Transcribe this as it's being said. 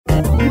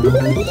Hello,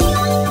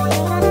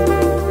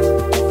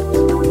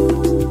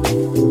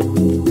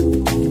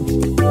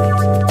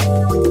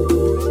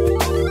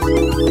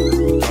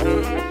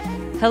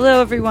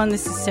 everyone.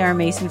 This is Sarah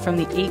Mason from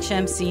the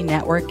HMC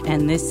Network,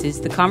 and this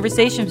is the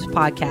Conversations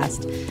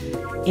Podcast,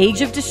 Age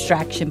of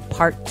Distraction,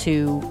 Part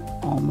 2,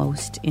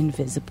 Almost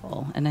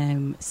Invisible. And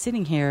I'm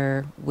sitting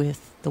here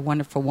with the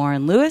wonderful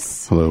Warren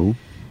Lewis. Hello.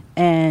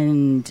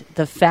 And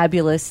the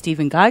fabulous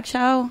Stephen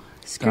Godchow,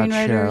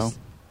 screenwriters.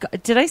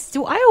 Do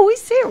I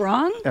always say it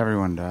wrong?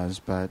 Everyone does,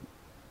 but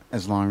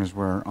as long as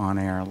we're on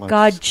air, let's...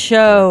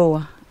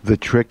 Godchow. The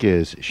trick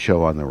is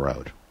show on the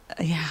road.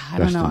 Yeah, I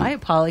don't know. I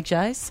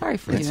apologize. Sorry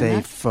for doing that.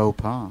 It's a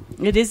faux pas.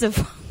 It is a...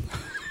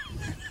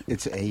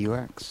 It's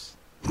AUX.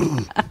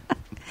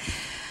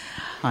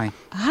 Hi.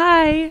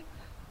 Hi.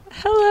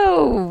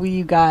 Hello,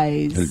 you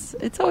guys.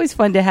 It's always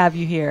fun to have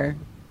you here.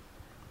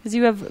 Because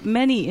you have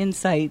many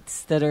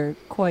insights that are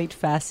quite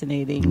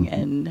fascinating.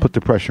 And put the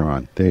pressure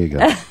on. There you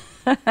go.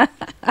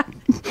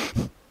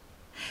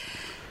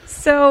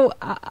 So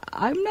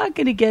I'm not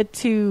going to get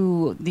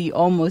to the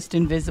almost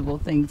invisible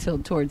thing till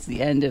towards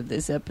the end of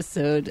this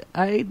episode.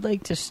 I'd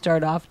like to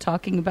start off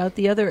talking about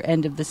the other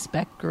end of the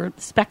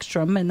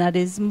spectrum, and that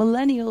is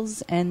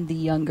millennials and the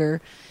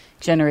younger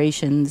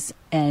generations,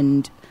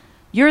 and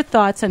your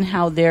thoughts on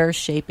how they're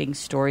shaping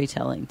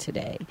storytelling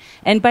today.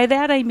 And by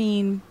that I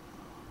mean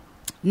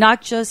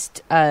not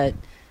just them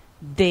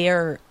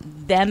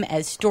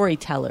as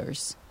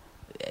storytellers,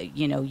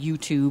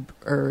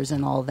 YouTubers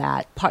and all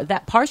that,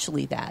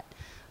 partially that,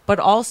 but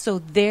also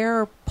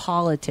their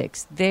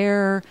politics,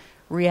 their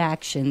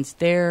reactions,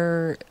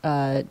 their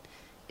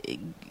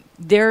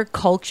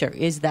culture.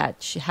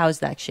 How's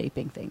that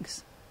shaping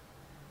things?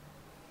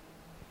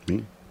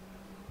 Me?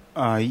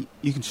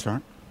 You can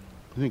start.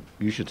 I think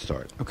you should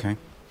start. Okay.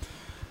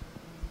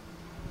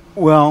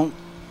 Well,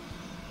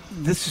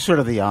 this is sort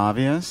of the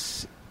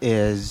obvious,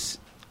 is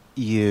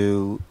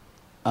you,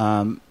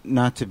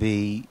 not to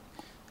be,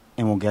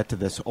 and we'll get to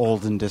this,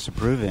 old and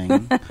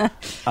disapproving,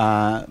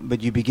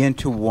 but you begin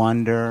to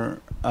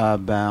wonder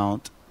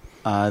about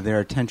their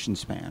attention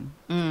span.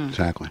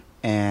 Exactly.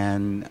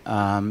 And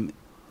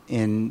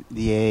in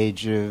the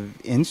age of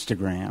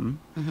Instagram,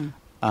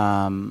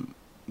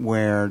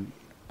 where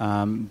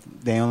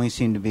they only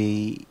seem to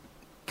be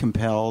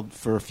compelled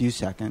for a few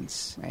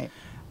seconds, right?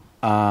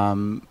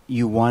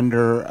 You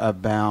wonder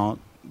about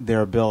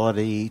their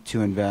ability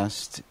to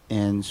invest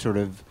in sort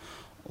of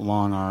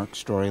long arc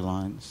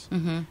storylines,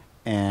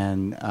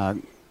 and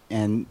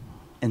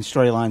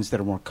storylines that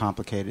are more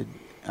complicated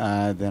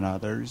than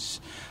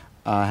others.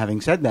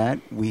 Having said that,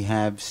 we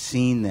have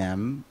seen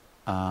them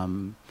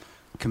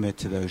commit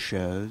to those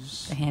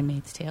shows. The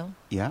Handmaid's Tale.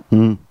 Yeah,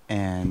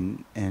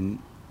 and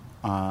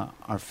our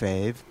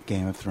fave,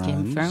 Game of Thrones.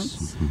 Game of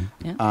Thrones.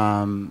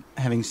 Yeah.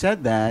 Having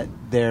said that,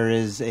 there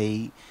is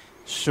a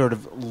sort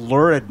of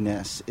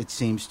luridness, it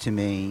seems to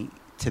me,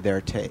 to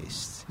their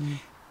tastes.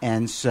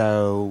 And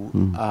so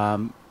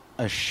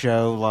a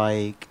show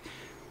like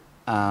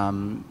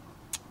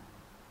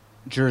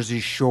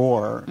Jersey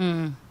Shore,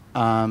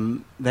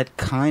 that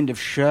kind of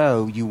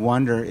show, you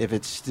wonder if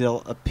it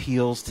still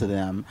appeals to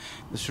them.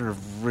 The sort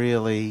of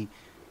really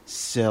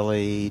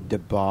silly,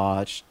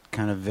 debauched,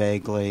 kind of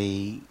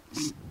vaguely,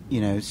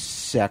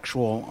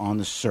 sexual on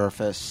the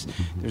surface.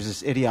 There's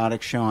this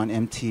idiotic show on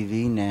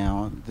MTV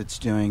now that's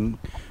doing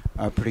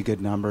pretty good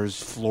numbers,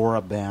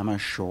 Floribama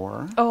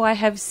Shore. Oh, I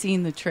have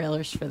seen the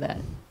trailers for that.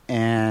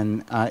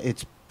 And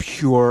it's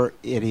pure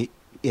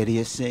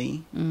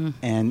idiocy,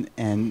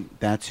 and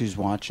that's who's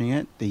watching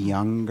it, the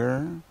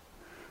younger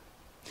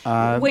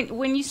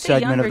when you say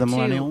segment younger of the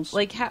millennials. Too,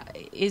 like, how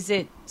is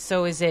it?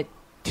 So is it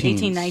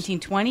Teens. 18, 19,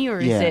 20, or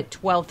is it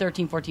 12,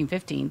 13, 14,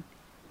 15?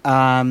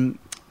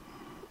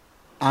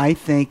 I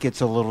think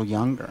it's a little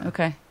younger.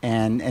 Okay.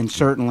 And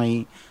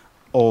certainly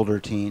older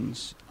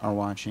teens are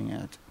watching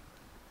it.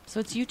 So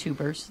it's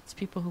YouTubers. It's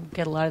people who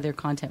get a lot of their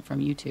content from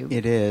YouTube.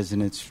 It is,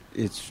 and it's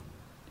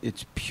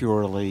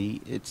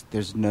purely,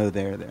 there's no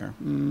there.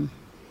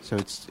 So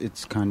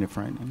it's kind of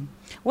frightening.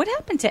 What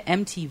happened to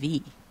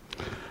MTV?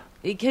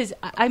 Because,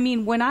 I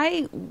mean, when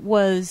I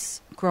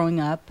was growing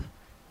up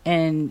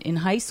and in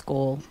high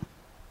school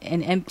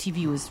and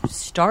MTV was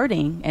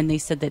starting and they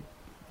said that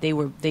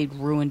they'd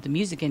ruined the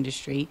music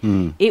industry,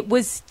 it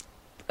was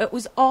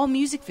all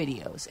music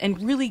videos and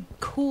really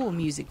cool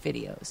music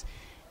videos.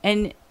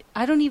 And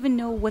I don't even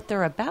know what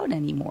they're about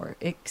anymore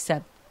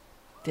except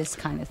this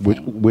kind of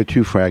thing. We're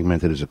too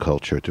fragmented as a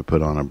culture to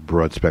put on a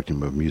broad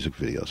spectrum of music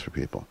videos for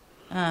people.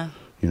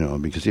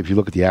 Because if you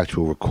look at the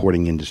actual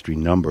recording industry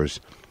numbers,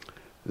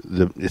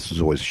 this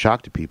is always a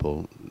shock to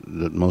people.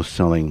 The most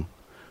selling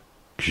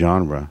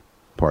genre,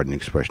 pardon the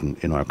expression,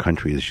 in our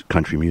country is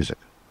country music.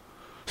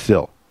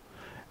 Still.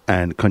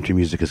 And country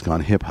music has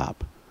gone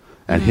hip-hop.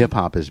 And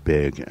hip-hop is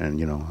big.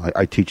 And,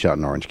 I teach out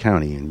in Orange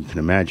County, and you can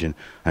imagine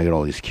I get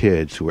all these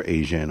kids who are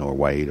Asian or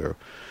white or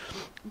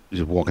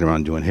just walking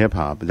around doing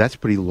hip-hop. That's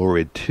pretty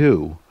lurid,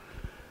 too.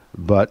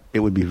 But it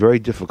would be very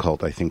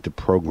difficult, I think, to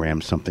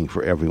program something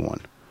for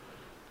everyone.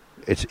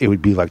 It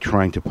would be like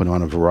trying to put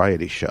on a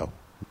variety show.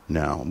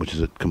 now, which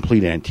is a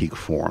complete antique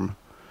form.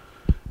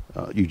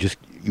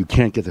 You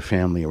can't get the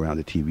family around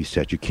a TV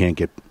set. You can't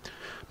get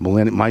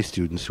my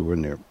students who are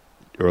in their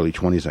early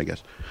 20s, I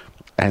guess,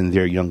 and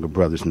their younger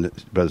brothers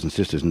and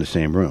sisters in the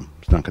same room.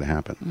 It's not going to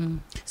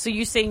happen. So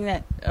you're saying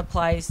that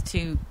applies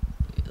to,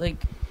 like,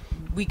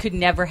 we could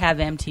never have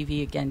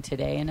MTV again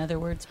today, in other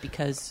words,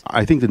 because...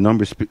 I think the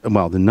numbers,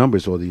 the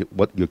numbers or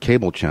what your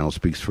cable channel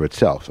speaks for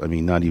itself. I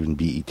mean, not even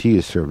BET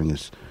is serving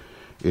its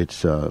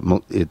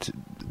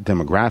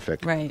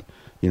demographic. Right.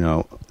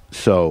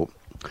 So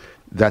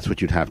that's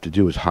what you'd have to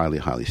do, is highly,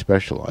 highly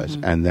specialized.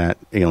 Mm-hmm. And that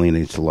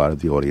alienates a lot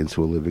of the audience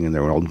who are living in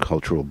their own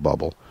cultural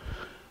bubble.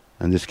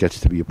 And this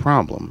gets to be a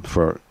problem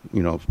for,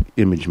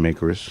 image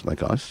makers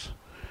like us,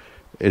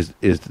 is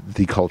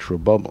the cultural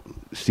bubble.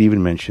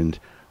 Stephen mentioned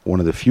one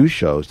of the few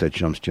shows that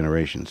jumps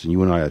generations, and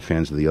you and I are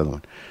fans of the other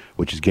one,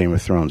 which is Game of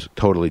Thrones.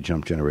 Totally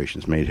jumped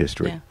generations, made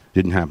history. Yeah.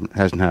 Didn't happen,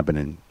 hasn't happened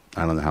in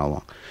I don't know how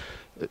long.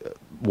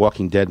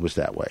 Walking Dead was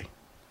that way.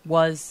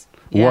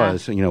 Yeah. I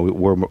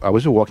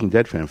was a Walking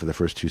Dead fan for the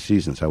first 2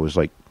 seasons. I was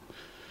like,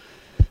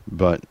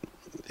 but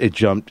it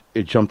jumped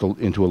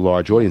into a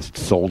large audience. It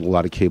sold a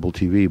lot of cable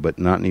TV, but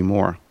not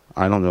anymore.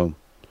 I don't know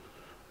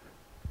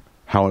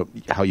how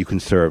you can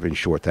serve, in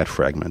short, that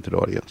fragmented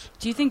audience.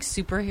 Do you think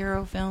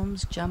superhero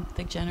films jump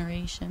the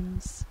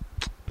generations?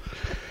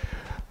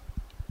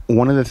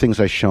 One of the things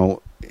I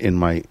show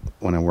when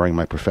I'm wearing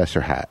my professor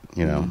hat,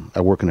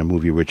 I work in a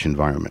movie-rich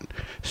environment.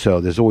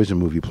 So there's always a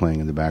movie playing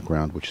in the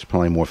background, which is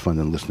probably more fun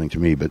than listening to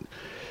me. But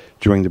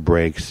during the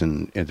breaks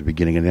and at the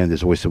beginning and end,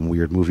 there's always some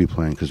weird movie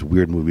playing, because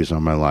weird movies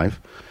are my life.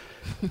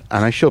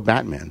 And I show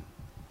Batman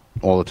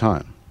all the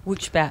time.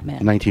 Which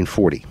Batman?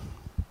 1940.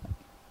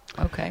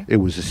 Okay. It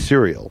was a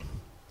serial.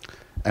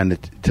 And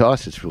to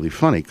us, it's really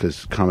funny,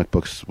 because comic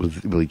books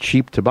was really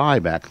cheap to buy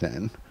back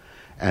then.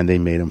 And they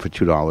made them for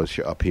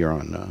 $2 up here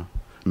on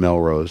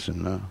Melrose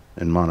and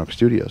Monarch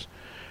Studios.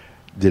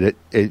 It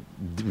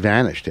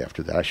vanished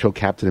after that. I showed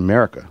Captain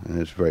America in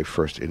his very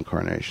first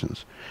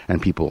incarnations.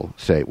 And people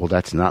say, well,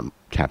 that's not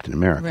Captain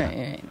America.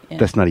 Right, yeah.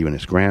 That's not even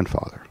his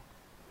grandfather.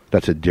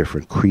 That's a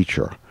different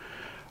creature.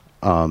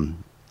 Full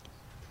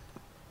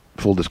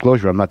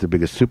disclosure, I'm not the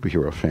biggest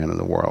superhero fan in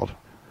the world.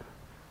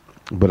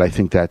 But I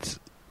think that's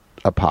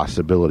a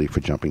possibility for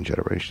jumping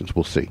generations.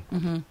 We'll see.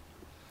 Mm-hmm.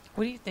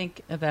 What do you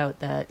think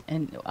about that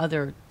and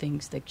other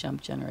things that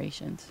jump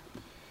generations?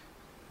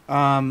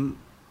 I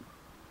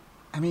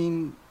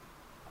mean,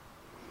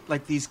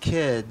 like these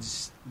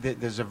kids,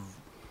 there's a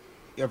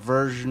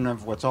version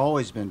of what's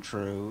always been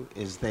true,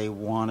 is they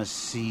want to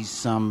see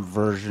some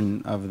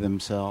version of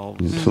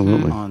themselves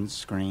on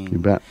screen. You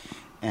bet.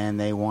 And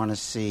they want to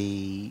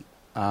see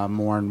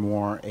more and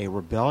more a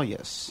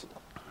rebellious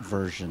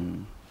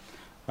version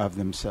of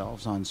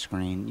themselves on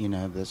screen.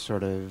 The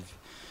sort of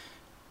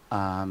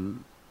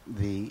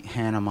the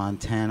Hannah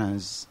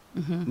Montana's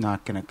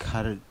not going to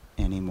cut it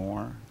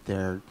anymore.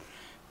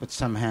 But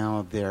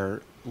somehow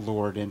they're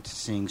lured into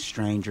seeing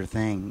Stranger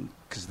Things,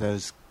 because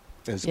those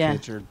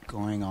kids are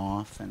going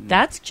off, and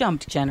that's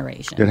jumped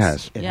generations. It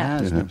has. It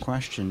has, no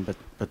question.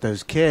 But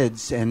those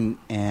kids and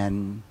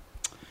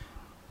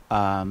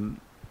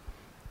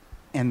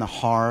the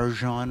horror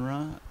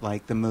genre,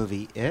 like the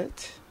movie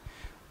It.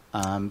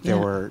 There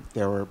were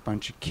a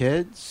bunch of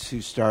kids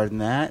who starred in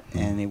that,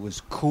 and it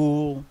was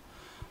cool.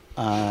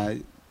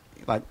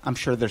 Like, I'm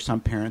sure there's some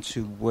parents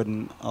who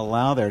wouldn't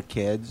allow their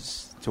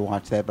kids to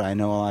watch that, but I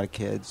know a lot of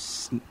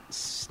kids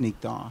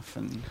sneaked off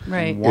and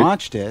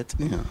watched it.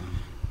 Yeah.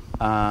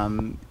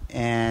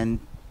 And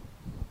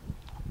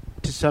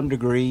to some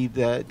degree,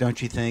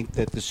 don't you think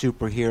that the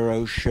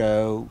superhero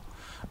show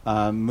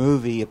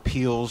movie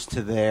appeals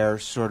to their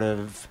sort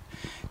of...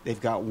 They've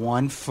got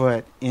one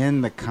foot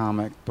in the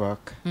comic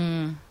book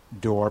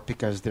door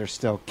because they're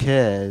still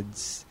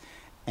kids,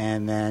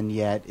 and then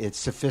yet it's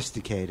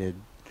sophisticated.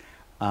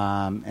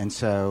 And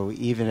so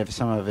even if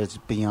some of it's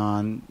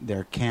beyond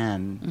their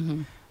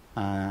ken,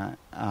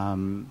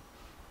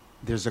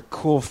 there's a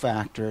cool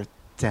factor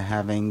to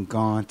having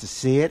gone to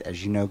see it.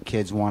 As you know,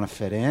 kids want to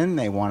fit in.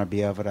 They want to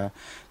be able to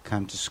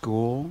come to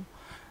school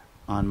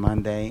on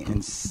Monday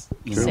and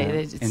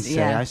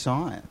say I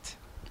saw it.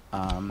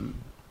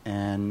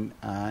 And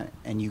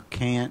you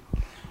can't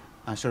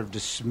sort of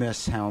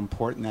dismiss how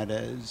important that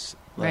is.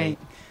 Right.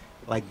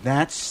 Like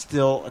that's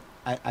still,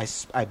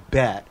 I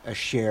bet, a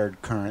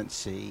shared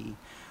currency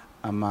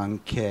among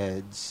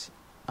kids.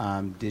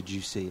 Did you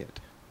see it?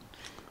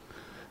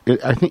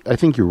 I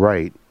think you're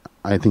right.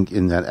 I think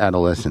in that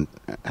adolescent,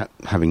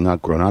 having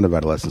not grown out of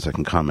adolescence, I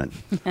can comment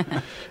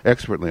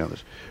expertly on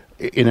this.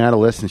 In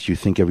adolescence, you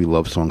think every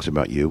love song's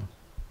about you.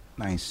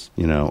 Nice.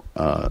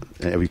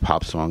 Every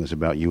pop song is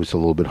about you. It's a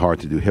little bit hard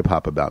to do hip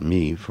hop about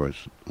me. I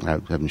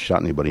haven't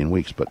shot anybody in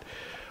weeks, but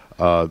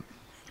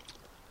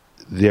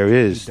there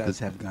is. He does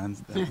have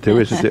guns, though.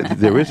 There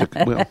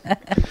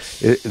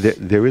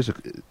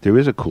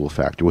is a cool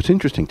factor. What's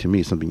interesting to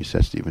me, something you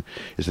said, Stephen,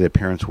 is that their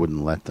parents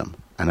wouldn't let them,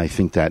 and I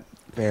think that.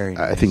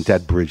 I think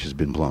that bridge has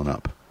been blown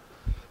up.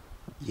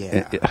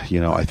 Yeah.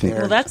 I think.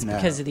 Well, that's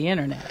because of the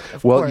internet,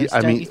 of Well, course,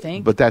 don't you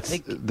think? but that's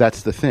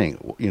the thing.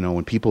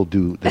 When people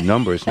do the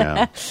numbers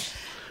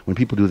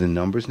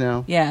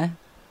now, yeah.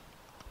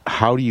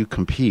 how do you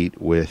compete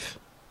with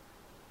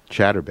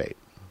ChatterBait?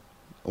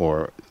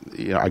 Or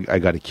I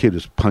got a kid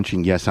who's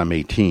punching "Yes, I'm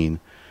 18,"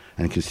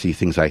 and can see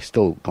things I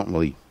still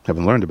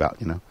haven't learned about.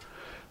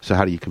 So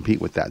how do you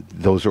compete with that?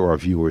 Those are our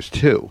viewers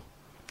too.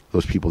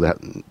 Those people that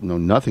know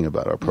nothing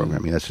about our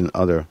programming. That's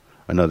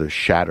another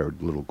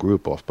shattered little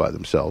group off by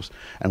themselves,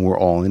 and we're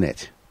all in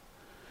it.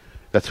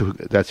 That's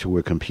who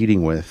we're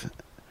competing with.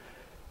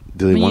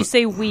 When you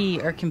say we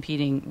are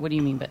competing, what do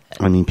you mean by that?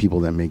 I mean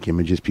people that make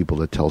images, people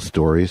that tell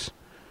stories,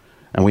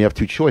 and we have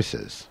two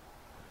choices.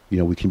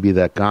 We can be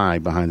that guy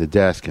behind the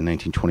desk in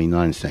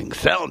 1929 saying,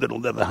 "Sound, it'll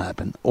never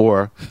happen,"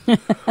 or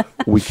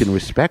we can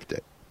respect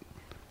it.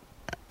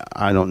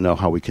 I don't know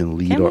how we can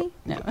lead. Can we?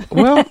 No.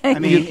 Well, I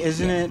mean,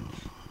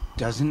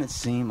 doesn't it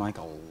seem like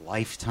a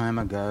lifetime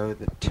ago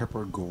that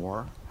Tipper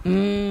Gore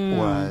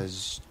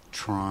was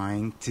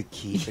trying to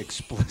keep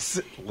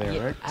explicit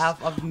lyrics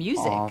of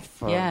music?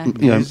 Off,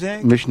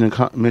 music? Mission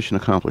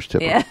accomplished,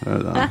 Tipper. Yeah.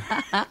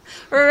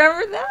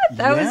 Remember that?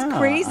 That was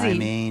crazy. I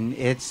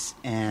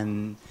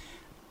mean,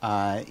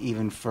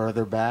 even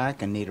further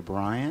back, Anita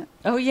Bryant.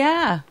 Oh,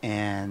 yeah.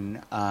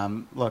 And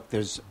look,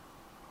 there's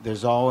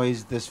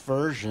always this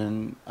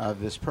version of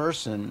this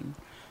person,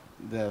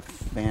 the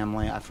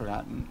family, I've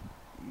forgotten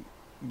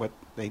what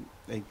they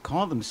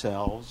call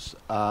themselves,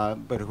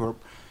 but who are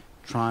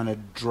trying to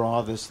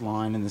draw this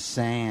line in the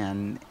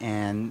sand.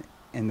 And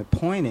the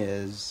point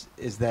is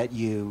that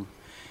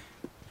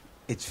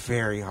it's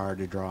very hard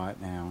to draw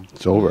it now.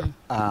 It's over.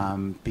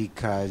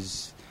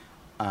 Because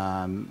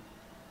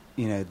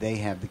they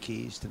have the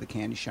keys to the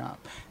candy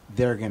shop.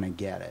 They're going to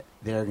get it.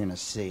 They're going to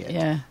see it.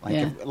 Yeah,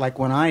 Like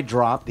when I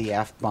drop the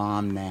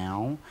F-bomb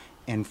now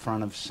in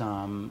front of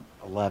some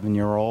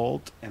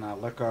 11-year-old and I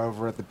look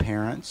over at the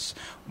parents,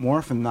 more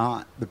often than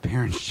not, the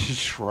parents just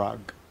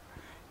shrug.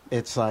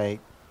 It's like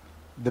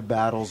the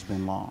battle's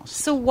been lost.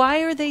 So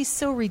why are they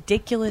so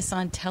ridiculous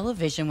on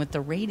television with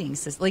the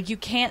ratings? Like, you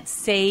can't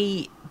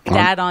say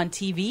that on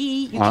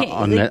TV. You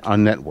can't,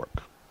 on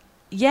network.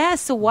 Yeah,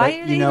 so why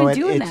are they even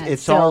doing that?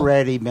 It's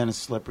already been a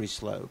slippery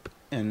slope,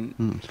 and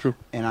it's true.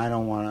 And I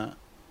don't want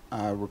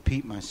to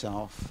repeat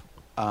myself,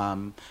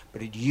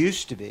 but it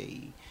used to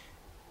be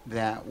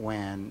that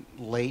when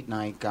late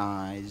night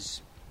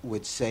guys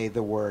would say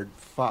the word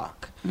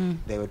 "fuck,"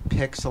 they would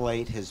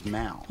pixelate his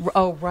mouth.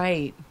 Oh,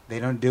 right. They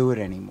don't do it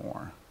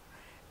anymore,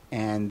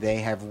 and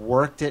they have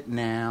worked it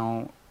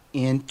now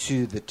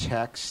into the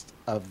text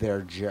of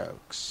their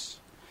jokes.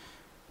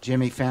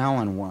 Jimmy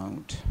Fallon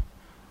won't.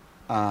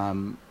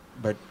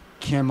 But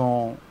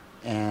Kimmel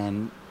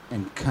and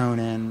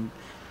Conan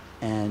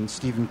and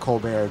Stephen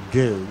Colbert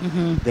do.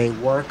 Mm-hmm. They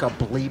work a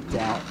bleeped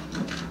out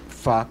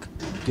fuck,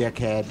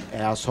 dickhead,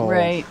 asshole,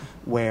 right,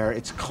 where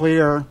it's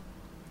clear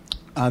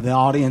the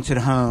audience at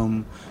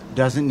home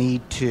doesn't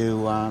need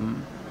to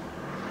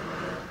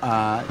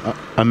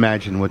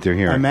imagine what they're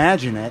hearing.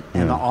 Imagine it,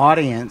 and the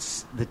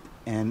audience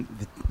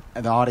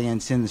the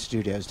audience in the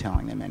studio is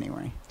telling them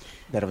anyway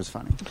that it was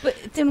funny. But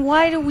then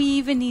why do we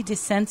even need to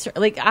censor?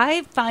 Like,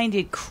 I find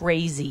it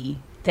crazy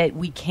that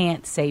we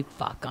can't say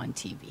fuck on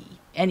TV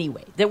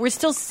anyway, that we're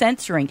still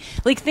censoring.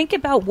 Like, think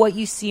about what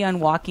you see on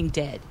Walking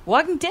Dead.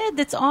 Walking Dead,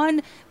 that's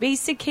on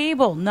basic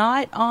cable,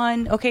 not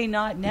on,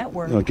 not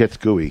network. No, it gets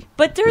gooey.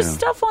 But there's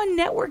stuff on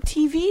network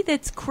TV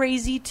that's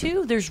crazy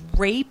too. There's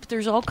rape.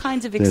 There's all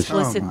kinds of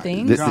explicit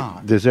things.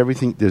 There's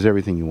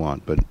everything you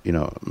want, but,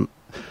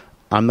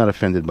 I'm not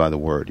offended by the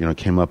word. It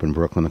came up in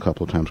Brooklyn a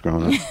couple of times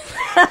growing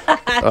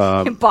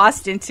up. In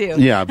Boston too.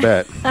 Yeah, I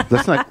bet.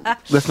 Let's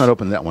not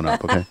open that one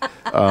up, okay?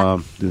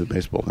 Do the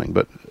baseball thing,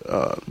 but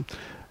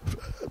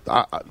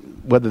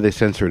whether they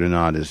censor it or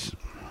not is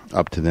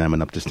up to them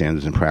and up to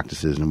standards and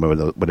practices and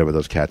whatever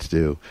those cats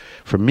do.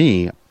 For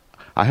me,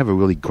 I have a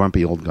really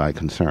grumpy old guy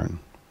concern.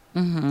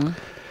 Mm-hmm.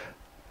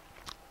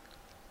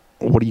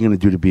 What are you going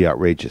to do to be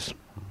outrageous?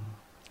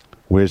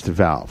 Where's the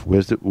valve?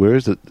 Where's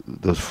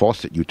the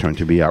faucet you turn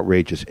to be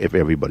outrageous if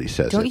everybody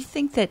says it? Don't you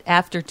think that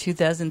after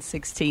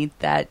 2016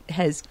 that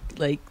has,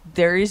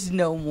 there is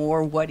no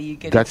more what are you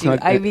going to do?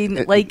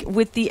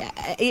 With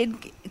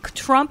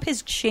Trump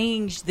has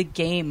changed the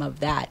game of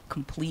that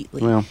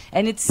completely. Well,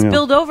 and it's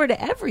spilled over to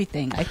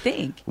everything, I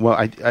think. Well,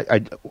 I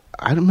don't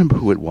remember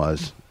who it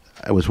was.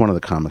 It was one of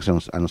the comics. I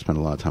don't spend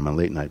a lot of time on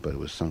late night, but it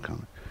was some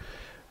comic.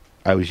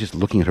 I was just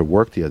looking at her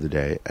work the other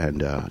day and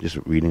just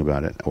reading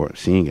about it or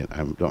seeing it. I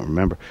don't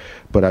remember.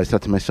 But I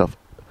thought to myself,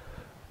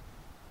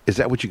 is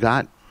that what you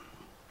got?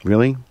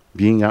 Really?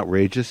 Being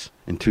outrageous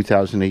in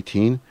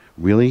 2018?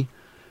 Really?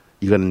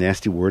 You got a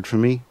nasty word for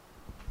me?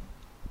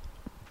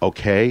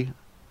 Okay.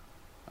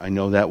 I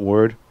know that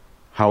word.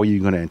 How are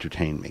you going to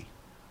entertain me?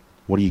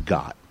 What do you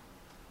got?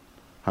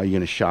 How are you going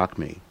to shock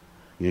me?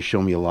 You going to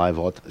show me a live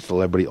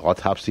celebrity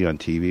autopsy on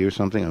TV or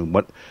something? I mean,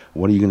 what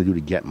are you going to do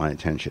to get my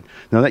attention?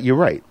 Now, that you're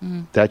right.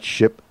 Mm-hmm. That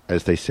ship,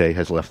 as they say,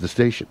 has left the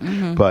station.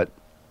 Mm-hmm. But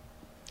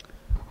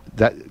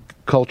that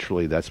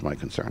culturally, that's my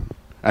concern.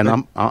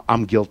 and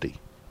I'm guilty.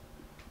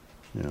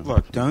 You know?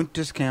 Look, don't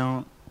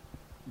discount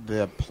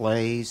the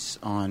place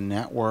on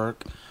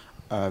network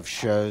of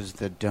shows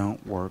that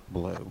don't work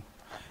blue.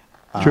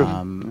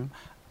 True.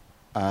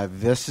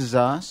 This Is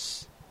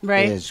Us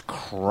is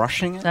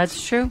crushing it.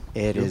 That's true.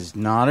 It is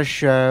not a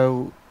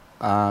show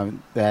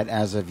that,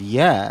 as of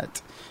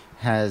yet,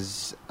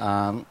 has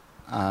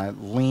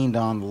leaned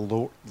on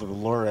the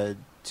lurid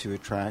to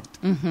attract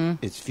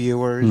its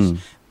viewers.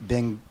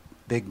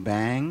 Big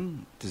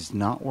Bang does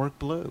not work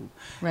blue.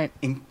 Right.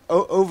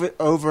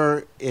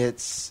 Over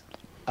its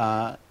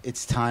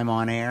time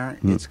on air,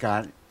 it's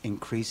got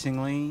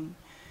increasingly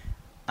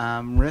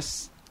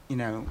risk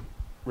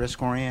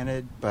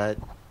oriented, but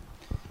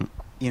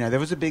there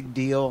was a big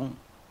deal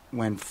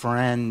when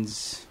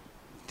Friends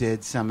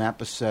did some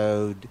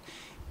episode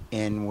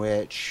in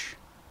which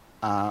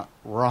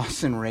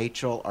Ross and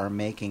Rachel are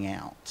making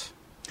out.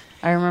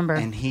 I remember.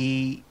 And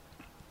he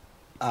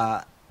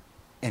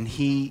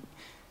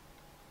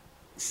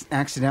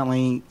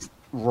accidentally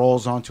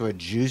rolls onto a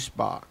juice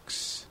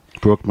box.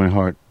 Broke my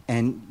heart.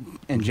 And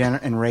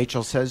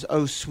Rachel says,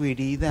 "Oh,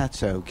 sweetie,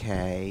 that's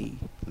okay."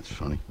 That's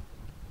funny.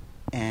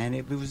 And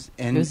it was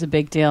a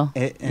big deal.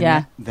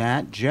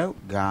 That joke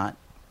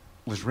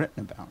was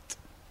written about.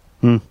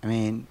 I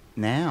mean,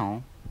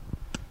 now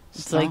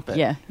it's like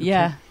it.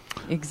 Yeah,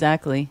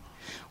 exactly.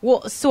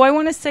 Well, so I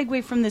want to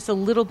segue from this a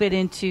little bit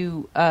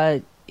into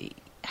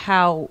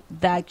how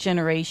that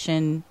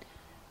generation,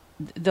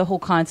 the whole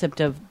concept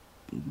of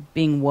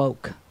being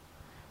woke,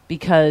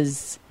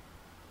 because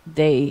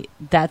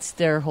that's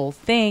their whole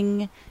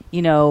thing,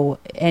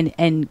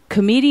 and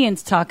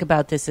comedians talk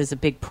about this as a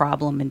big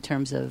problem in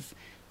terms of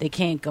they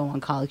can't go on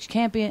college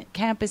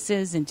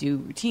campuses and do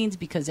routines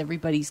because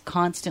everybody's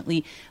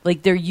constantly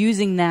they're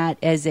using that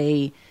as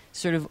a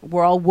sort of,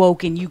 we're all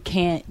woke and you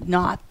can't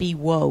not be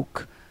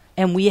woke,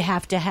 and we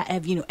have to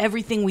have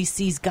everything we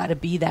see's got to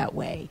be that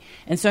way.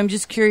 And so I'm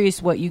just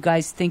curious what you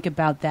guys think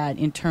about that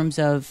in terms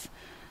of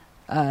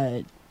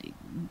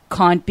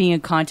being a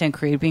content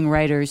creator, being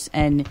writers,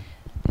 and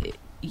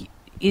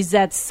is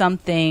that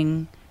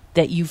something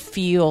that you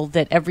feel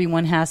that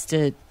everyone has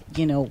to,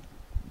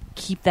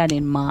 keep that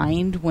in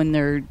mind when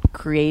they're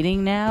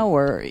creating now?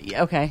 Or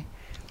okay.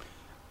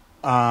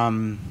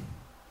 Again,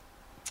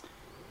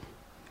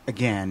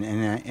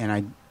 and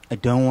I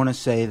don't want to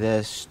say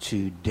this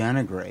to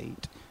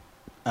denigrate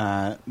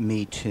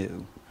Me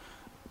Too,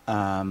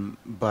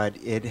 but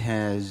it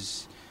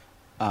has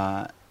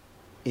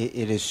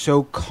it is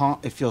so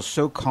it feels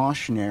so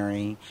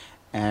cautionary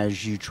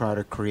as you try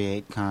to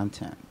create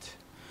content,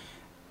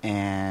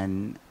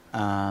 and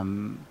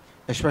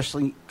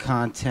especially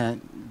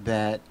content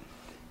that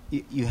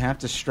you have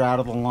to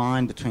straddle the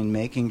line between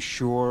making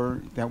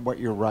sure that what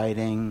you're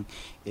writing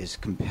is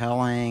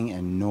compelling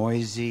and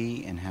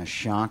noisy and has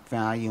shock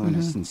value and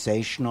is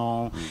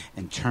sensational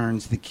and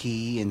turns the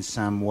key in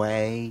some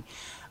way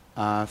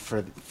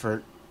for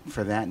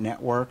that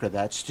network or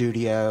that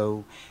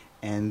studio,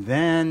 and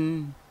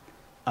then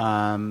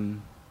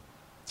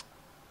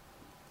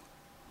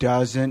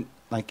doesn't,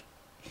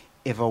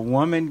 if a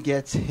woman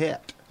gets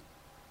hit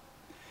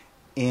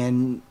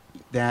in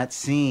that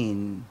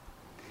scene,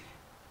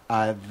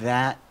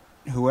 that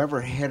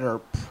whoever hit her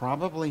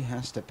probably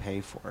has to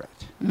pay for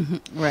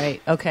it.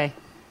 Right. Okay.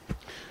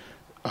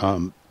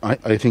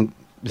 I think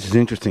this is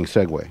an interesting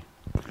segue.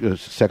 A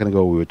second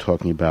ago, we were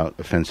talking about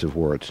offensive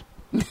words.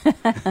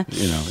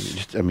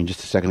 Just a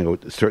second ago,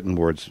 certain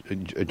words,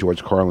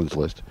 George Carlin's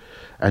list,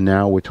 and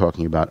now we're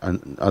talking about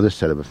another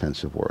set of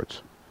offensive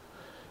words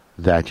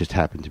that just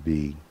happen to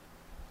be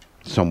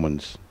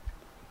someone's.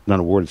 Not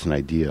a word; it's an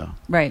idea.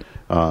 Right.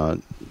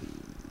 What's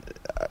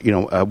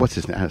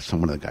his name?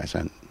 One of the guys.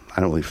 I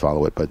don't really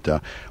follow it, but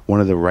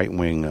one of the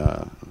right-wing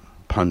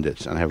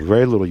pundits, and I have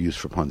very little use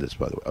for pundits,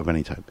 by the way, of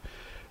any type.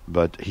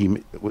 But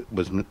he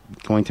was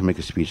going to make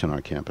a speech on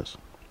our campus.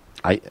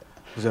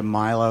 Was it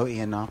Milo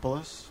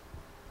Yiannopoulos?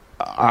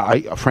 I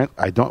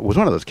don't. It was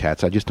one of those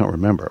cats. I just don't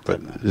remember.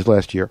 But this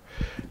last year,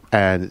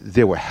 and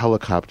there were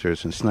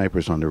helicopters and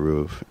snipers on the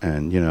roof,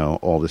 and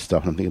all this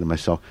stuff. And I'm thinking to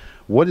myself,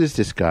 what has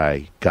this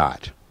guy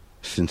got,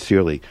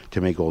 sincerely, to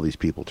make all these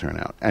people turn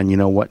out? And you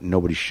know what?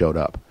 Nobody showed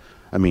up.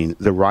 I mean,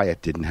 the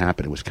riot didn't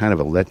happen. It was kind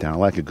of a letdown. I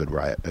like a good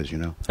riot, as you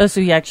know. Oh,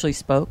 so he actually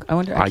spoke? I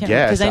wonder. I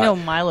guess, because I know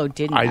Milo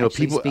didn't. I know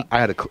actually people. Speak.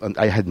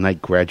 I had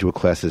night graduate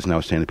classes, and I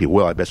was saying to people,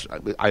 "Well,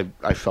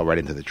 I fell right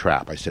into the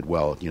trap." I said,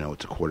 "Well, it's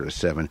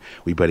 6:45.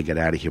 We better get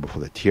out of here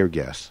before the tear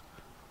gas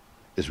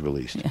is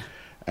released." Yeah.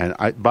 And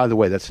by the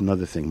way, that's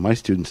another thing. My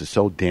students are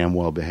so damn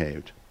well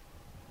behaved.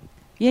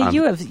 Yeah,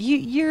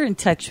 you're in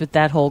touch with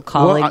that whole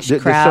college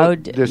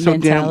crowd mentality.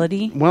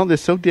 They're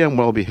so damn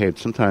well behaved.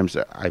 Sometimes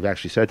I've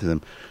actually said to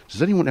them,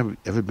 "Has anyone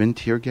ever been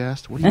tear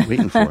gassed? What are you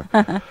waiting for?"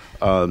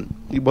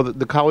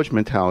 The college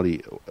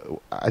mentality,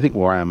 I think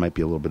where I am might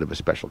be a little bit of a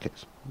special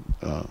case,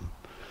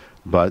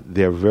 but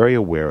they're very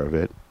aware of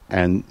it.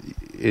 And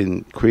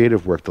in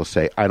creative work, they'll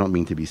say, "I don't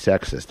mean to be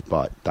sexist,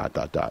 but ...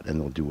 and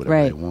they'll do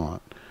whatever they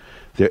want.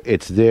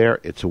 It's there.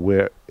 It's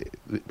aware.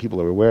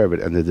 People are aware of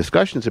it, and the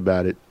discussions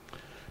about it.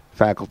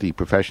 faculty,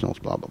 professionals,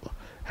 blah, blah, blah,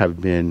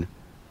 have been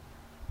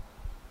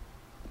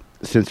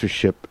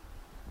censorship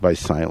by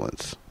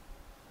silence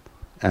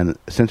and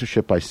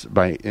censorship by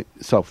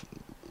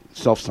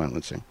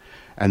self-silencing.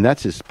 And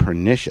that's as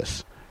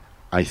pernicious,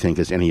 I think,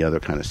 as any other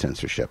kind of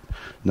censorship.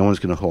 No one's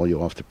going to haul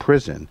you off to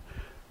prison.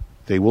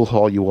 They will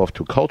haul you off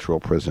to a cultural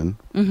prison.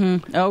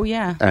 Mm-hmm. Oh,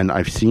 yeah. And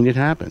I've seen it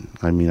happen.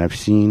 I mean, I've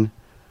seen,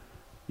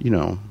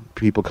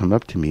 people come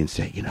up to me and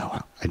say,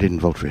 I didn't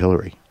vote for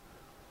Hillary.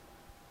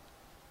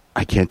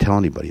 I can't tell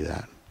anybody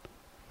that.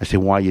 I say,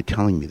 why are you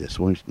telling me this?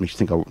 Well, makes you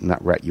think I'll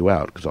not rat you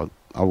out, because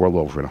I'll roll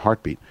over in a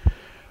heartbeat.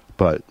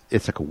 But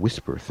it's like a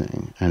whisper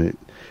thing. And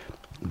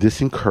this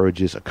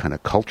encourages a kind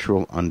of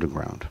cultural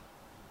underground.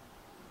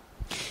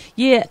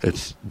 Yeah.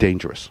 It's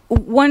dangerous.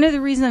 One of the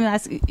reasons I'm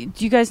asking,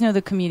 do you guys know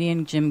the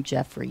comedian Jim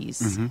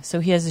Jeffries? Mm-hmm. So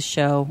he has a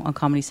show on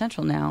Comedy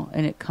Central now,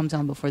 and it comes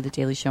on before The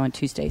Daily Show on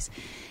Tuesdays.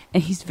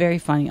 And he's very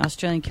funny,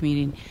 Australian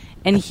comedian.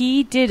 And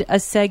he did a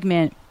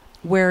segment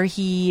where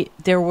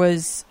there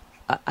was,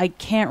 I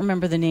can't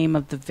remember the name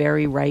of the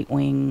very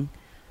right-wing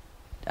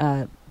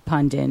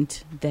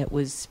pundit that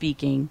was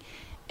speaking,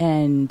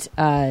 and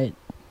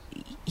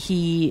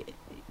he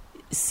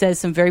says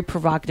some very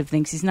provocative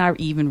things. He's not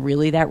even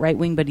really that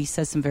right-wing, but he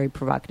says some very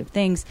provocative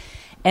things.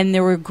 And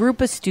there were a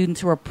group of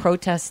students who were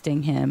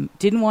protesting him,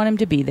 didn't want him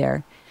to be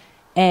there,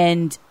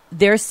 and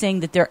they're saying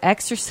that they're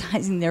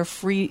exercising their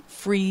free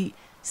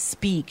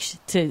speech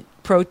to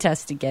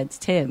protest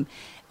against him.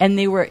 And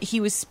he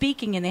was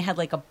speaking, and they had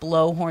like a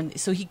blowhorn,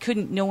 so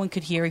no one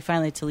could hear. He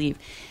finally had to leave.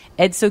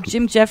 And so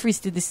Jim Jeffries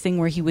did this thing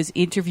where he was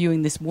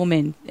interviewing this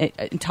woman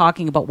and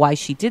talking about why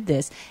she did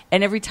this.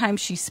 And every time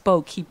she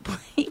spoke, he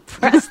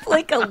pressed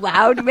like a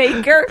loud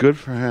maker. Good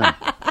for him.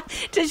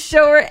 To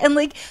show her. And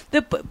like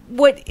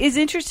what is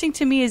interesting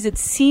to me is it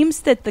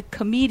seems that the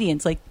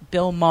comedians like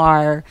Bill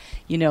Maher,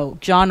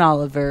 John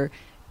Oliver,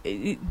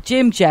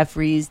 Jim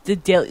Jeffries,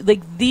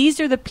 these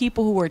are the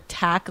people who are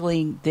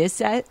tackling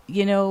this,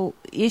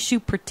 issue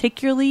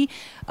particularly.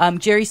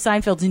 Jerry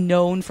Seinfeld's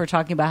known for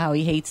talking about how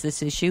he hates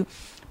this issue,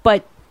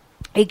 but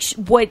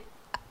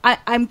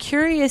I'm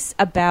curious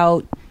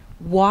about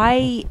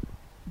why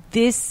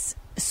this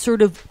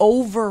sort of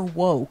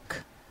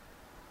over-woke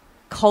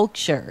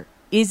culture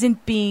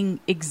isn't being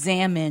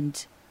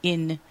examined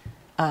in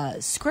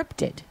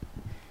scripted.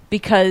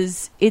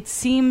 Because it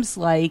seems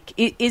like,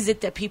 is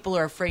it that people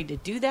are afraid to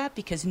do that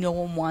because no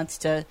one wants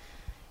to,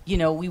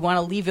 we want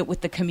to leave it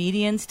with the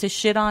comedians to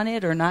shit on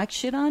it or not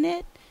shit on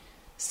it?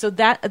 So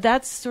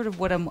that's sort of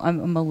what I'm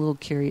a little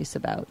curious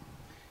about.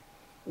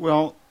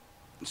 Well,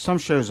 some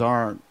shows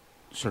are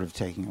sort of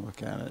taking a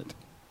look at it.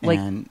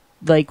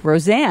 Like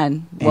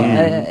Roseanne.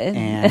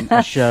 And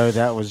a show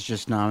that was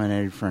just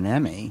nominated for an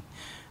Emmy,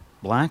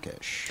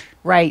 Blackish.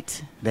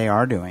 Right. They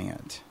are doing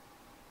it.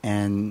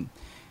 And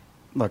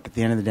look, at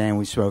the end of the day, and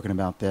we've spoken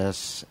about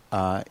this,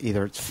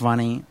 either it's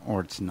funny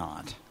or it's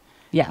not.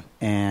 Yeah.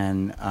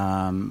 And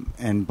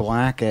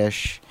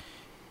Blackish,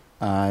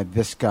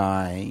 this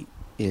guy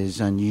is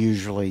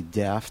unusually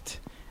deft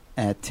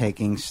at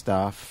taking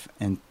stuff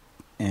and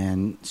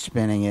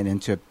spinning it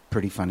into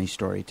pretty funny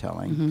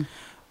storytelling. Mm-hmm.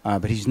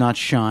 But he's not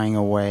shying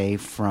away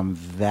from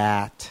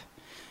that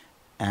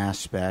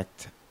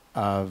aspect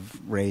of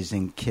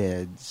raising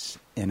kids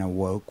in a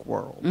woke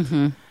world.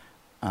 Mm-hmm.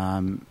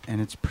 And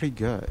it's pretty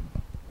good.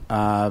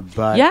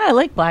 But yeah, I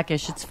like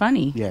Blackish. It's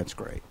funny. Yeah, it's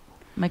great.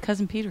 My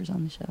cousin Peter's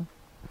on the show.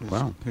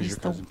 Wow. Who's He's your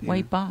the cousin Peter?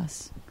 white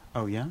boss.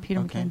 Oh, yeah? Peter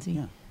Okay, McKenzie.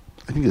 yeah.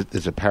 I think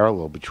there's a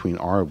parallel between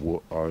our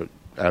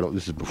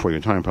this is before your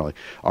time probably,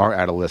 our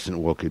adolescent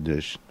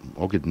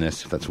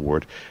wokeness, if that's a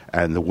word,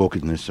 and the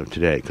wokeness of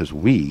today. Because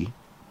we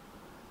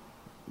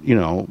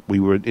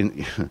were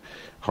in,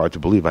 hard to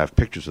believe, I have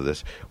pictures of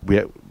this,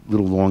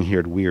 little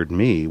long-haired weird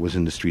me was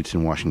in the streets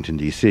in Washington,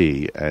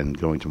 D.C. and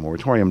going to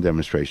moratorium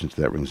demonstrations,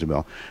 that rings a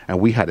bell. And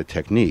we had a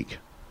technique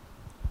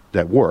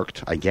that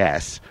worked, I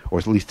guess, or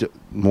at least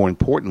more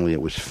importantly,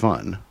 it was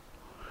fun.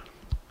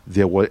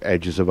 There were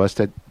edges of us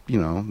that,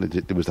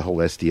 there was the whole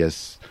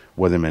SDS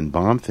Weathermen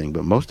bomb thing,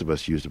 but most of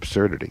us used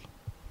absurdity.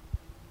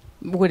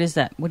 What is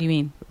that? What do you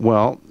mean?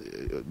 Well,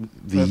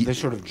 the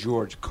sort of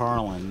George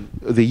Carlin.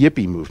 The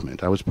Yippie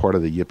movement. I was part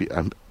of the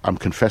Yippie. I'm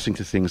confessing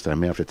to things that I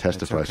may have to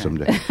testify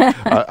someday.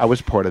 I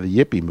was part of the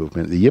Yippie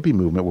movement. The Yippie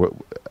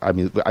movement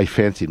I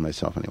fancied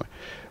myself anyway,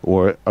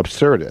 were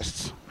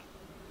absurdists.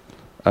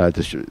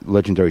 The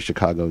legendary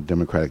Chicago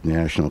Democratic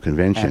National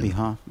Convention.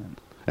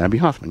 Abby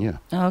Hoffman, yeah.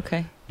 Oh,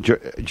 okay.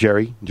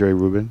 Jerry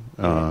Rubin.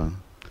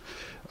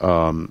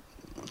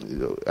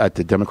 At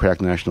the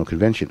Democratic National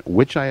Convention,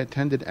 which I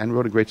attended and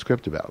wrote a great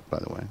script about, by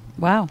the way.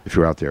 Wow. If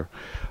you're out there.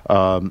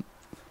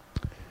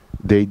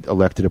 They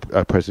elected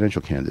a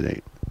presidential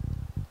candidate,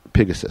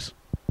 Pegasus,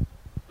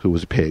 who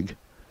was a pig,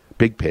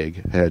 big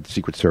pig, had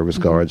Secret Service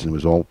guards, and it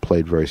was all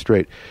played very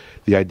straight.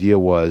 The idea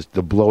was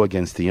the blow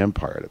against the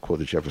empire, to quote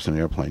the Jefferson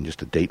Airplane, just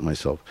to date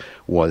myself,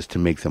 was to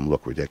make them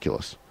look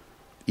ridiculous,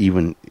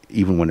 even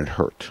when it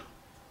hurt.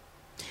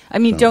 I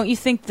mean, don't you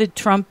think the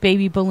Trump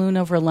baby balloon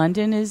over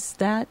London is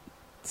that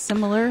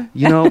similar?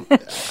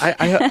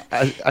 I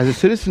as a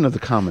citizen of the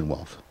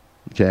Commonwealth,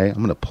 Okay, I'm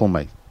going to pull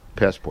my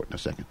passport in a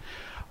second.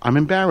 I'm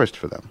embarrassed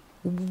for them.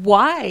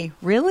 Why?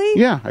 Really?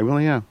 Yeah, I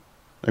really am.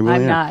 I really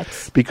I'm am.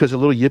 not. Because a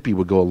little yippee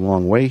would go a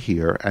long way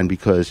here, and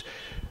because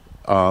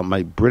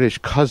my British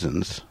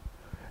cousins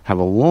have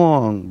a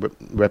long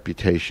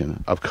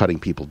reputation of cutting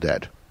people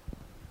dead.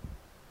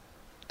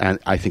 And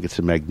I think it's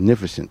a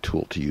magnificent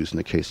tool to use in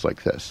a case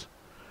like this.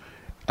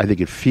 I think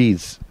it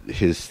feeds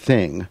his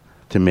thing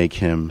to make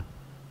him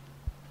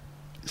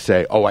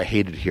say, "Oh, I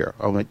hate it here."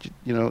 Oh,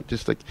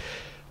 just like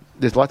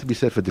there's a lot to be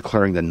said for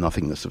declaring the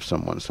nothingness of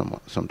someone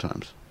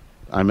sometimes.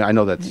 I mean, I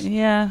know that's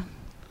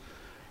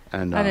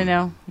and I don't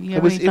know. You have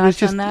it was, any it was thoughts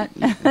just, on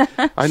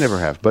that? I never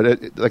have,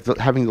 but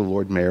having the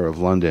Lord Mayor of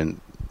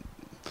London.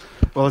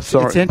 Well, it's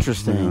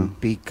interesting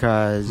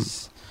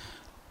because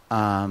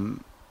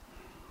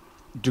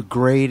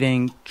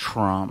degrading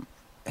Trump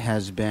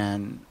has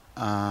been,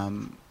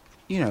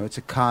 it's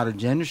a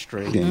cottage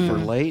industry for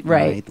late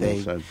night.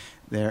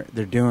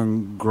 They're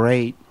doing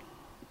great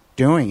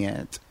doing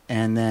it,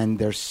 and then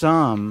there's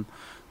some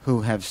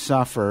who have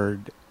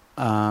suffered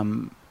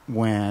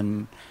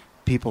when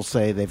people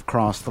say they've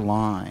crossed the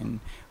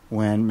line.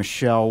 When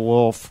Michelle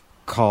Wolf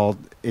called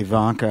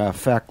Ivanka a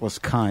feckless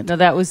cunt. No,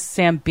 that was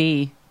Sam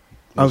B.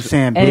 Oh,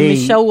 Sam B. And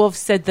Michelle Wolf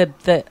said the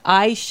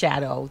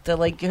eyeshadow,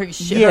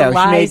 her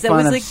eyes. That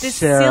was like this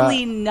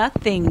silly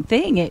nothing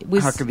thing. It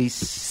was Huckabee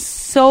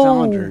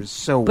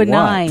so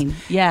benign.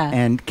 What? Yeah.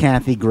 And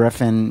Kathy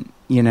Griffin,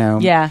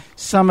 Yeah.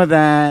 Some of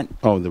that.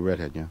 Oh, the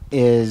redhead, yeah.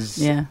 Is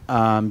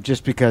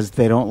just because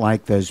they don't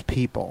like those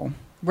people.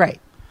 Right.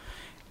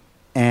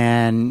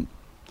 And.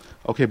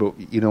 Okay, but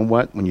you know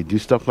what? When you do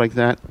stuff like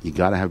that, you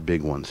got to have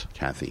big ones,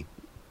 Kathy.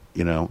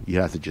 You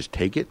have to just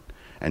take it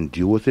and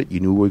deal with it. You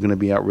knew we were going to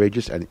be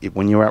outrageous. And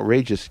when you're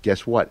outrageous,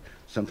 guess what?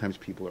 Sometimes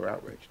people are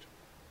outraged.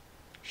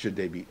 Should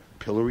they be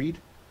pilloried?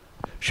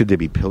 Should they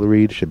be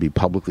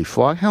publicly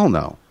flogged? Hell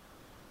no.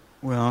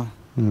 Well,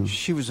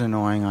 she was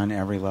annoying on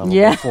every level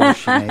Yeah. before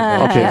she made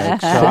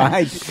that.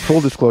 Okay, full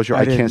disclosure,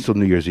 I canceled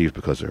New Year's Eve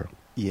because of her.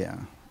 Yeah.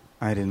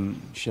 I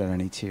didn't shed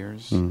any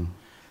tears.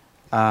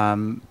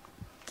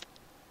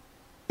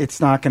 It's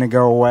not going to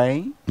go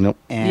away. Nope.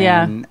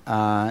 And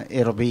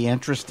it'll be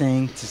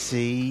interesting to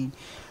see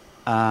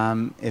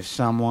if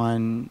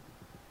someone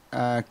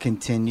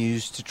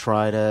continues to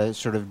try to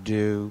sort of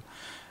do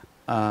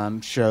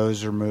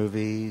shows or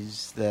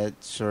movies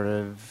that sort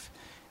of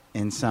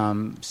in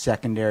some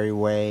secondary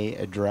way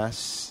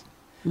address.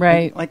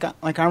 Right. Like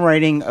I'm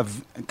writing a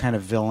kind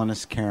of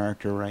villainous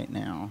character right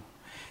now.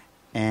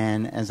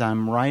 And as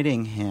I'm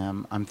writing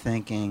him, I'm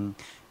thinking,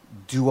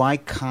 do I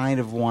kind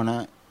of want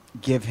to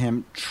give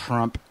him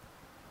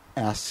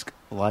Trump-esque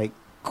like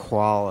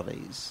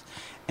qualities?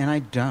 And I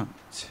don't.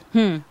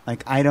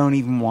 Like, I don't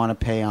even want to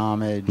pay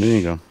homage. There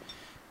you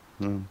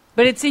go.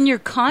 But it's in your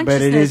consciousness.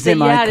 But it is in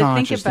my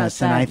consciousness. Think about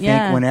that. And I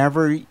think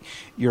whenever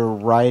you're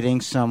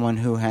writing someone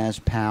who has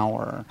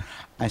power,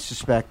 I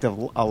suspect a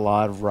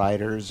lot of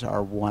writers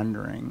are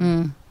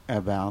wondering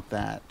about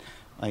that.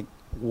 Like,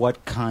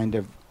 what kind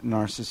of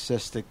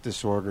narcissistic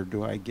disorder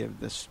do I give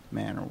this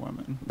man or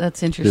woman?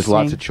 That's interesting. There's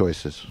lots of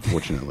choices,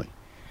 fortunately.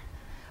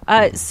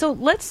 So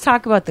let's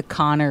talk about The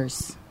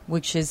Conners,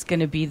 which is going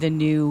to be the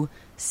new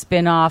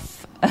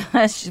spin-off,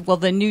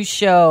 the new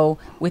show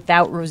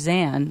without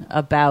Roseanne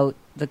about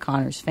the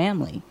Conners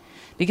family.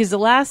 Because the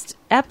last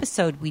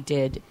episode we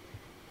did,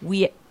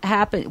 we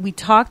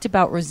talked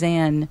about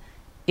Roseanne.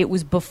 It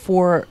was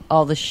before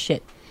all the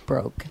shit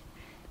broke.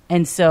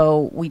 And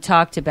so we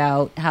talked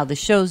about how the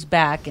show's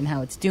back and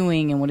how it's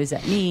doing and what does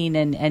that mean.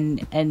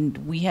 And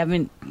we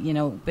haven't,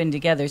 been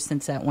together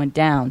since that went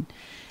down.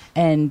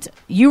 And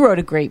you wrote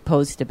a great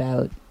post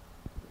about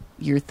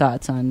your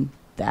thoughts on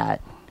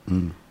that.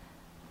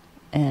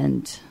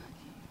 And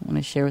want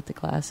to share with the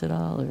class at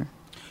all? Or?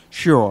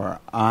 Sure.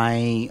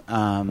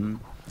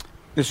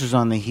 This was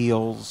on the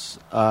heels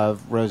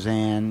of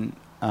Roseanne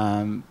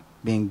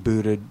being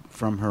booted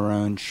from her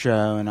own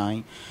show, and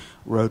I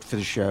wrote for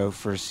the show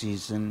for a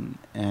season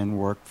and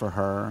worked for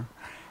her.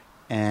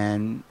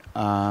 And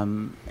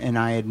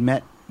I had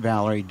met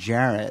Valerie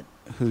Jarrett,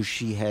 who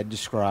she had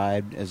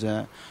described as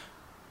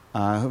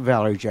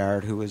Valerie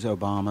Jarrett, who was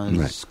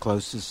Obama's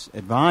closest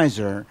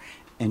advisor,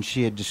 and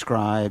she had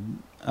described,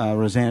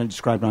 Roseanne had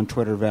described on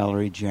Twitter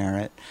Valerie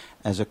Jarrett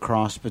as a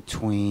cross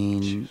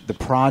between the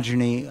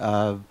progeny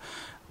of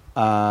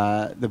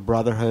the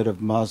Brotherhood of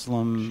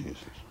Muslim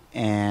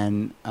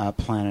and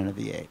Planet of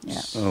the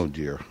Apes. Yeah. Oh,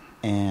 dear.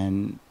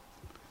 And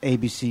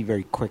ABC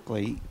very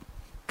quickly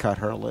cut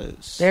her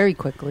loose. Very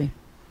quickly.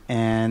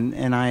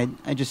 And I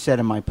just said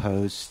in my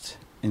post,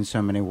 in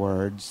so many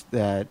words,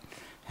 that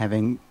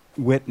having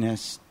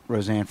witnessed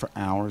Roseanne for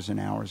hours and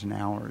hours and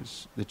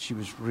hours, that she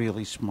was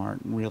really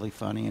smart and really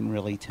funny and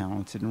really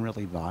talented and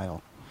really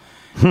vile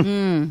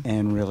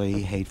and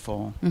really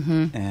hateful.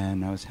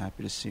 And I was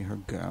happy to see her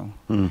go.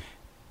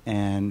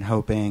 And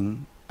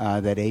hoping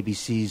that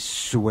ABC's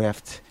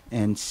swift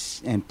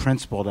and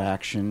principled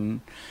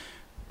action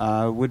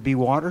would be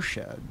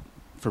watershed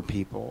for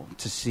people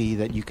to see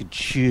that you could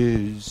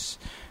choose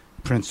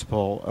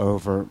principle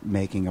over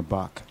making a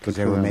buck, because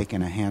they were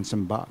making a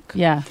handsome buck.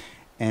 Yeah.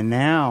 And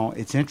now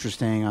it's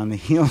interesting, on the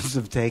heels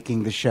of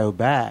taking the show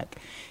back,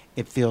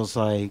 it feels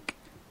like,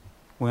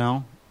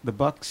 well, the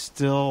buck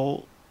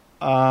still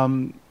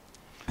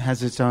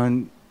has its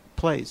own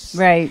place.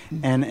 Right.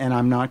 And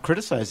I'm not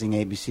criticizing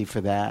ABC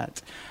for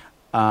that.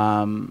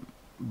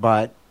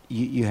 But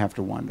you have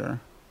to wonder.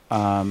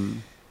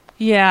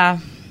 Yeah.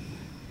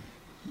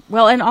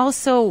 Well, and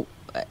also,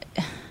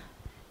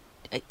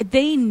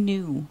 they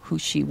knew who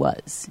she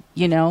was,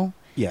 you know?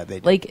 Yeah, they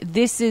did. Like,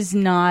 this is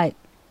not,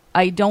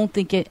 I don't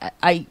think it,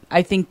 I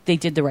think they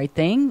did the right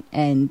thing,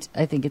 and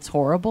I think it's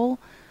horrible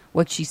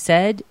what she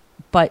said,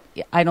 but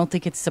I don't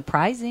think it's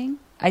surprising.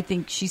 I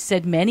think she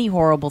said many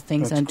horrible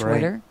things That's on great.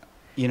 Twitter.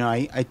 You know,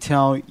 I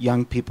tell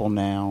young people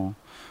now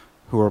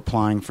who are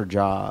applying for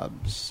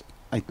jobs,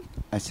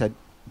 I said,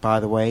 by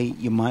the way,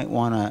 you might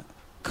want to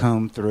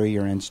comb through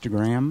your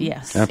Instagram.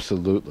 Yes.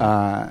 Absolutely.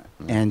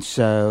 And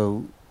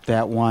so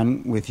that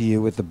one with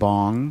you with the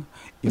bong,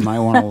 you might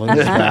want to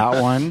lose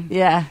that one.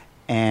 Yeah.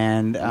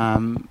 And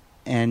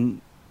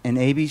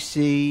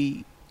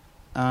ABC,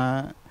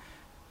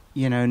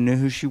 knew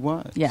who she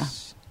was. Yeah.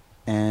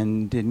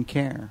 And didn't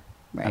care.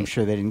 Right. I'm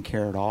sure they didn't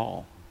care at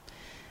all.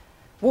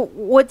 Well,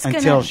 what's going to...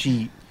 Until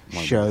she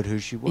showed who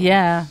she was.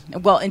 Yeah.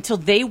 Well, until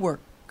they were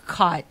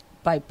caught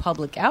by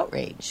public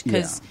outrage.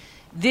 Because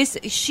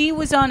she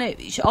was on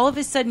all of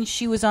a sudden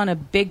she was on a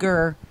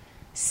bigger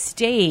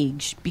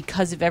stage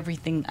because of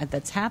everything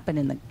that's happened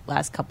in the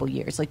last couple of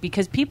years. Like,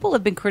 because people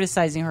have been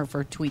criticizing her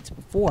for tweets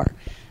before.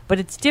 But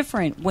it's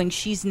different when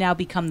she's now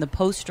become the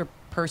poster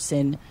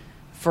person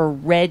for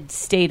Red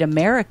State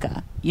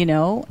America, you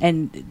know?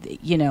 And,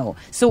 you know,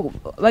 so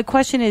my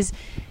question is,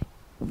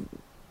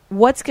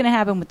 what's going to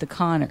happen with the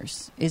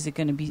Connors? Is it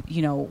going to be,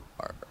 you know,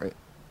 or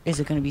is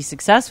it going to be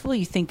successful?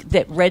 You think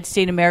that Red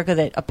State America,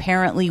 that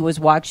apparently was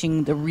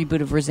watching the reboot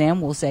of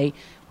Roseanne, will say,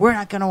 we're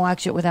not going to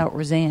watch it without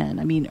Roseanne?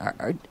 I mean,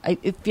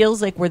 it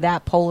feels like we're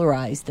that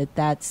polarized that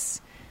that's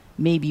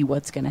maybe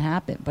what's going to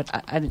happen. But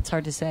it's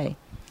hard to say.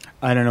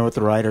 I don't know what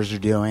the writers are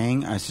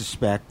doing. I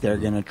suspect they're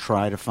going to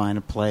try to find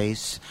a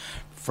place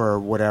for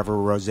whatever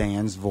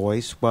Roseanne's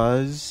voice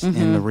was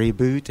in the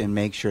reboot and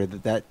make sure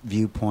that that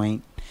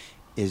viewpoint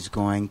is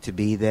going to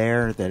be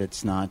there, that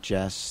it's not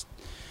just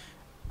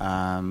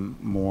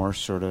more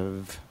sort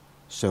of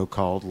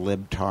so-called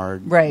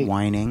libtard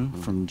whining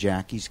from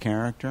Jackie's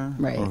character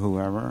or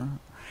whoever.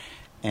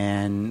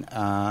 And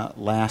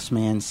Last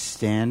Man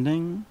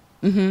Standing,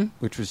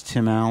 which was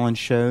Tim Allen's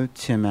show.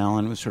 Tim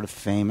Allen was sort of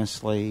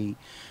famously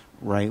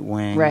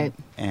right-wing. Right.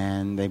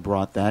 And they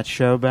brought that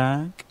show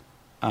back.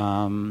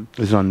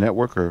 Is it on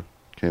network or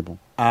cable?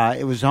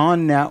 It was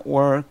on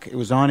network. It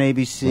was on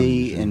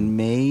ABC in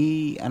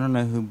May. I don't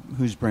know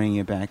who's bringing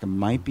it back. It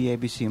might be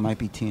ABC. It might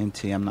be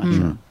TNT. I'm not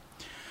sure.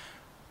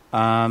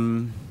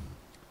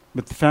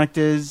 But the fact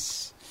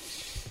is,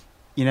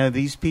 you know,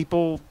 these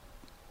people,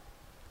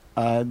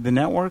 the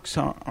networks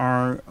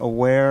are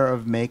aware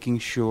of making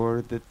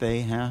sure that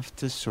they have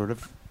to sort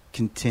of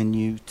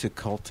continue to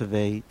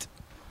cultivate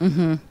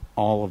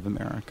all of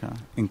America,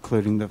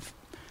 including the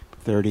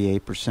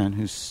 38%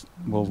 who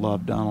will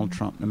love Donald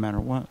Trump no matter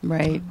what.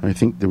 Right. I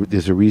think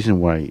there's a reason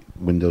why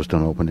windows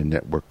don't open in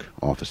network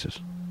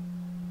offices,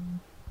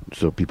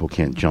 so people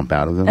can't jump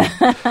out of them.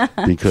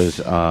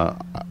 Because I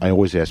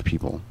always ask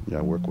people that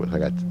I work with, I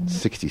got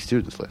 60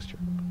 students last year,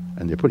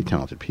 and they're pretty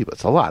talented people.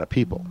 It's a lot of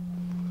people.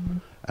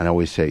 And I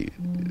always say,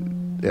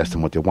 ask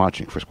them what they're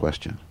watching, first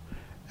question.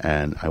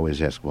 And I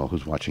always ask, well,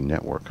 who's watching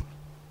network?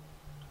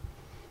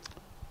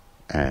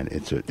 And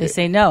they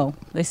say no.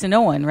 They say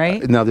no one,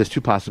 right? Now, there's two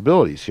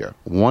possibilities here.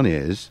 One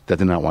is that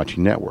they're not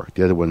watching network.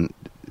 The other one,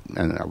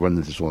 and I run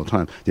into this all the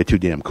time, they're too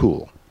damn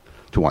cool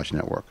to watch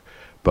network.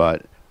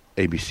 But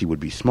ABC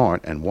would be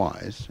smart and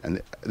wise,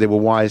 and they were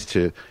wise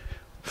to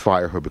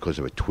fire her because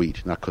of a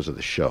tweet, not because of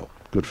the show.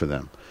 Good for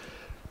them.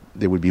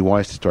 They would be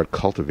wise to start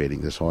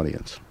cultivating this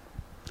audience,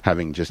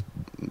 having just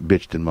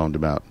bitched and moaned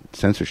about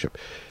censorship.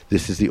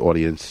 This is the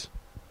audience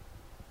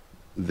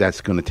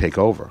that's going to take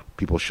over.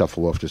 People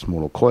shuffle off this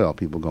mortal coil.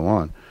 People go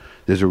on.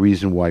 There's a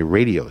reason why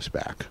radio is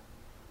back.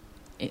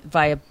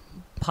 Via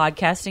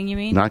podcasting, you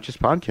mean? Not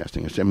just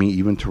podcasting. I mean,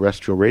 even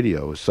terrestrial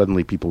radio.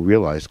 Suddenly people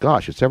realize,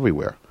 gosh, it's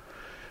everywhere.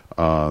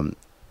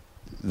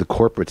 The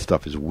corporate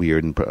stuff is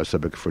weird and a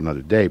subject for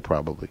another day,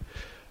 probably.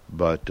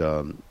 But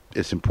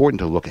it's important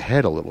to look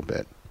ahead a little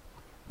bit.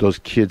 Those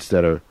kids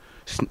that are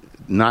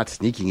not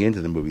sneaking into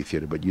the movie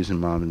theater, but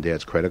using mom and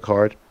dad's credit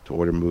card to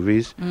order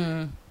movies,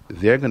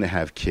 they're going to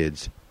have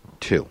kids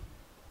too.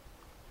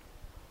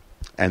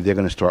 And they're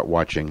going to start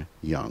watching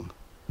young.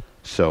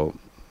 So,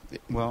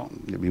 well,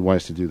 it'd be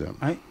wise to do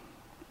that.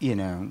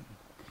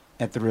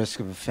 At the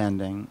risk of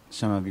offending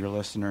some of your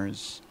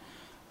listeners,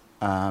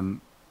 there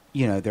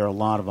are a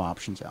lot of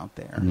options out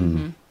there.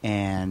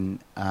 And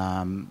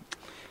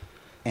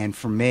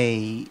for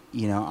me,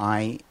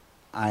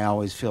 I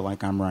always feel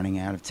like I'm running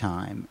out of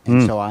time.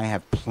 And so I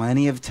have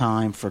plenty of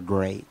time for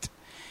great.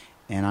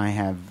 And I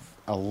have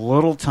a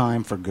little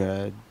time for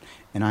good.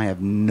 and I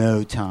have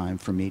no time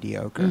for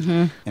mediocre.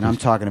 And I'm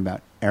talking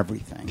about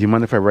everything. Do you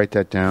mind if I write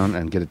that down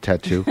and get a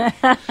tattoo?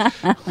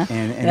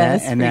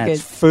 And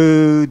that's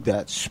food,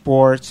 that's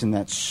sports, and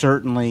that's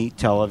certainly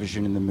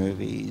television and the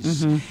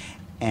movies.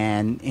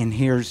 And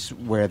here's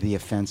where the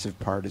offensive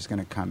part is going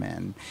to come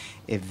in.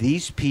 If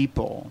these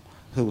people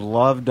who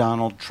love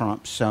Donald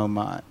Trump so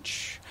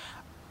much,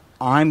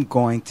 I'm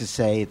going to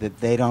say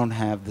that they don't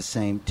have the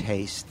same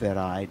taste that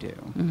I do,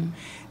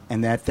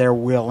 and that they're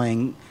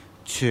willing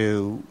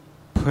to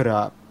put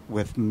up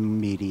with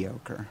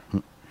mediocre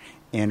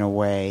in a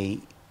way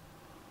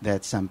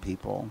that some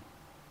people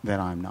that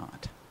I'm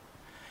not.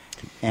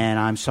 And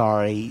I'm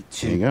sorry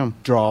to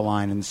draw a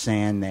line in the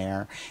sand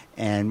there.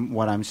 And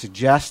what I'm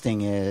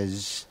suggesting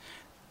is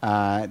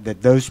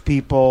that those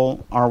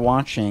people are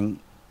watching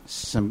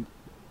some.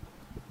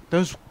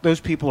 Those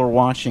people are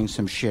watching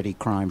some shitty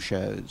crime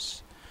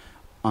shows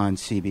on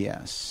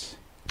CBS.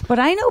 But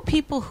I know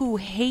people who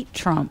hate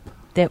Trump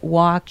that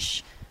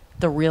watch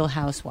The Real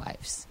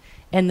Housewives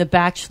and The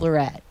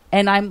Bachelorette.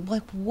 And I'm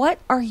like, what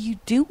are you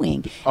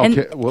doing?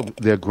 Okay, well,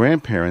 their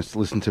grandparents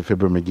listened to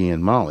Fibber McGee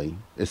and Molly.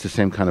 It's the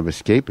same kind of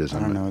escapism. I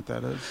don't know what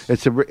that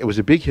is. It was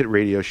a big hit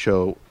radio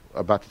show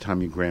about the time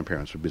your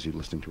grandparents were busy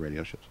listening to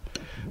radio shows.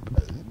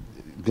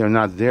 They're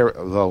not there,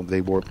 although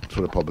they were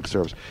sort of public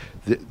service.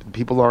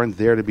 People aren't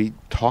there to be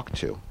talked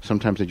to.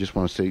 Sometimes they just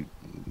want to say,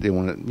 they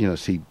want to,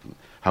 see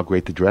how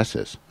great the dress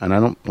is. And I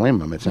don't blame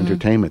them. It's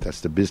entertainment.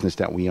 That's the business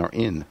that we are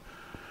in.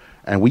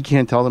 And we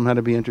can't tell them how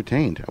to be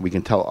entertained. We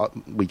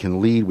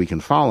can lead, we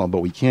can follow, but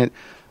we can't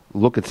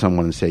look at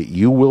someone and say,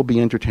 you will be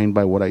entertained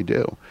by what I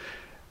do.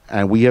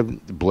 And we are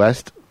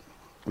blessed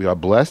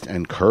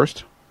and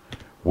cursed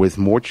with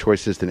more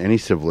choices than any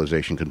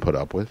civilization can put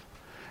up with.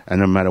 And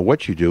no matter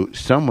what you do,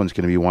 someone's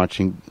going to be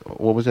watching.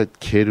 What was that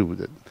kid,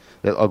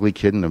 that ugly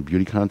kid in the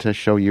beauty contest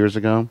show years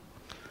ago?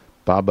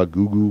 Baba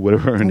Gugu,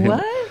 whatever her name.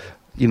 What?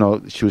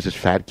 She was this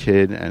fat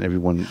kid, and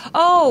everyone.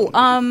 Oh,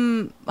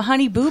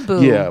 Honey Boo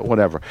Boo. Yeah,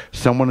 whatever.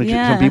 Some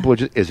people are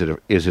just. Is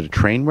it a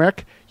train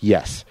wreck?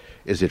 Yes.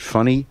 Is it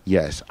funny?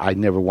 Yes. I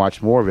never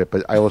watched more of it,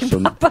 but I also.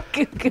 Baba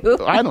Gugu.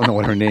 I don't know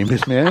what her name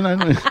is, man.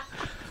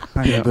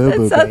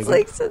 That sounds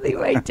like something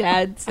my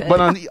dad said. But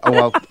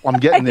I'm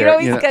getting there.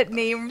 He's got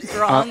names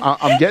wrong.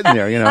 I'm getting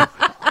there.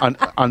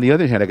 On the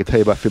other hand, I could tell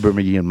you about Fibber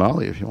McGee and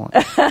Molly if you want.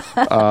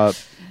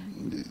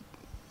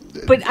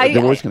 But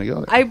they're always going to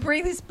go there. I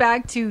bring this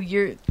back to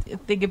your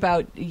thing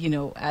about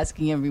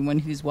asking everyone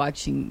who's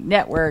watching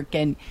network,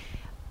 and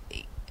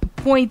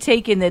point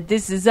taken that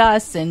This Is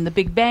Us and The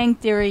Big Bang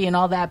Theory and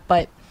all that.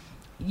 But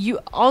you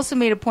also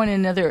made a point in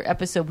another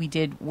episode we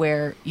did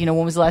where when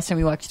was the last time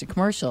you watched a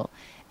commercial?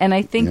 And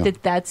I think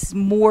that that's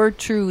more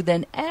true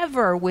than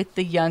ever with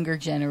the younger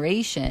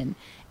generation.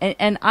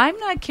 And I'm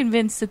not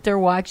convinced that they're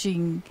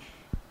watching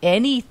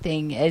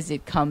anything as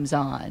it comes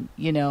on.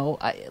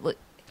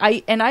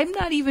 I'm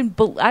not even.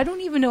 I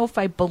don't even know if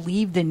I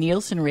believe the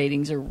Nielsen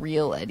ratings are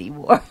real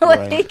anymore.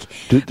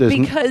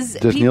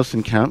 Does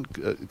Nielsen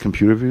count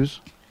computer views?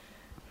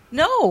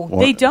 No,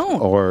 they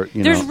don't.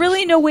 There's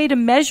really no way to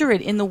measure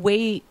it in the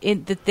way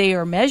that they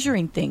are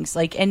measuring things.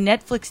 And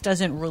Netflix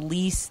doesn't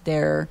release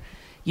their.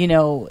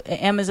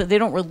 Amazon, they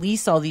don't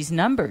release all these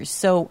numbers.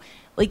 So,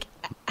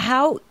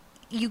 how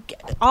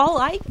all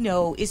I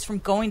know is from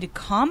going to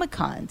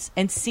Comic-Cons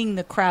and seeing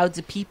the crowds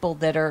of people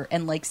that are,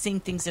 and seeing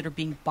things that are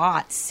being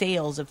bought,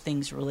 sales of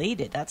things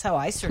related. That's how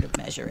I sort of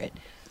measure it.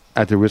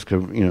 At the risk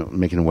of,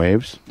 making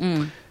waves,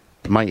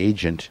 my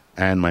agent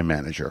and my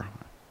manager,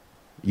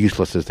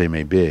 useless as they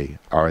may be,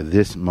 are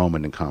this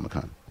moment in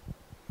Comic-Con.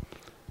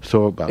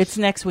 So it's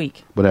next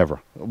week.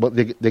 Whatever. But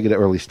they get an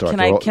early start.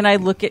 Can I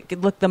look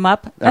them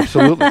up?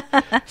 Absolutely.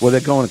 Well,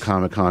 they're going to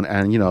Comic-Con,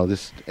 and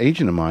this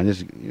agent of mine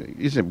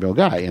he's a real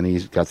guy, and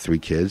he's got 3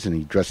 kids, and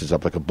he dresses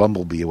up like a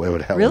bumblebee or whatever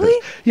the hell. Really?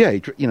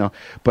 Yeah.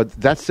 But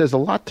that says a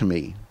lot to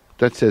me.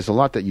 That says a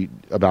lot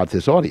about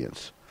this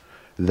audience.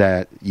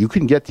 That you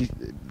can get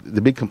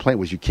the big complaint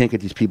was you can't get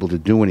these people to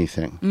do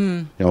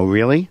anything.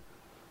 Really?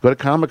 Go to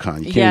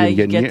Comic-Con. You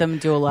get them to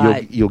do a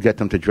lot. You'll get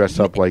them to dress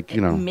up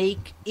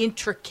make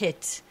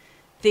intricate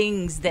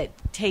things that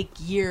take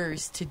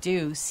years to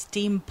do.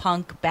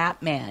 Steampunk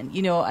Batman.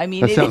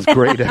 That sounds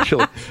great,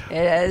 actually.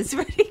 It is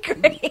pretty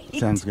great.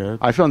 Sounds good.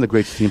 I found the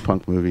great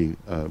steampunk movie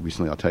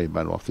recently. I'll tell you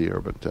about it off the air,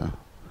 but it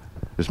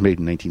was made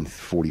in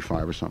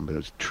 1945 or something, but it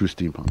was true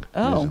steampunk.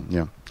 Oh. Amazing.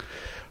 Yeah.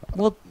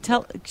 Well,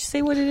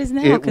 say what it is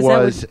now. It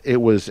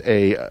was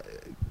a...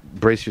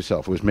 brace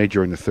yourself. It was made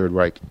during the Third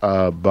Reich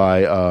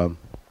by...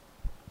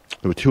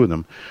 there were 2 of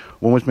them.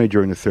 One was made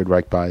during the Third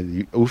Reich by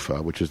the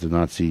UFA, which is the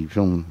Nazi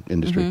film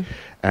industry,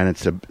 and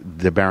it's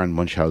the Baron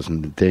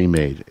Munchausen that they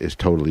made is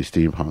totally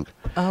steampunk.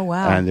 Oh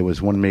wow! And there was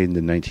one made in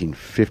the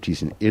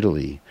 1950s in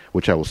Italy,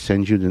 which I will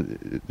send you.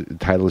 The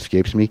title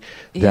escapes me.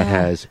 That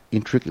has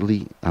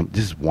intricately.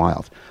 This is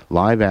wild.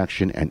 Live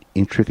action and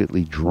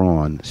intricately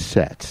drawn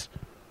sets.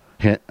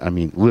 I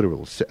mean,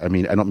 literal. I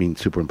mean, I don't mean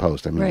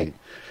superimposed. I mean, Right.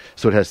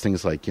 so it has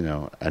things like, you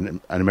know,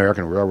 an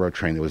American railroad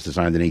train that was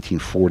designed in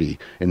 1840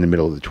 in the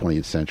middle of the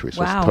 20th century.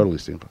 So Wow. it's totally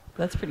steampunk.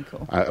 That's pretty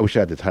cool. I wish I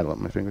had the title at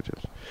my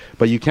fingertips.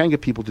 But you can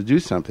get people to do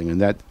something,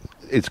 and that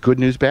it's good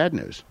news, bad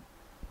news.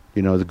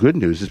 You know, the good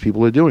news is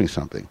people are doing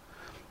something.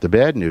 The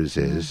bad news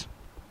is,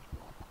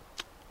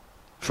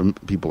 from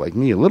people like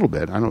me a little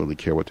bit, I don't really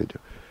care what they do,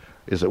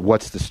 is that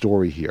what's the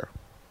story here?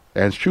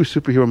 And it's true,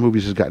 superhero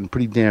movies has gotten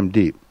pretty damn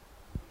deep.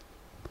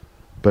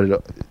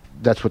 But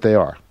that's what they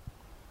are.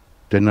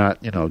 They're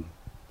not, you know,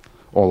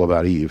 all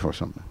about Eve or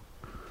something.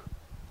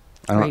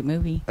 Great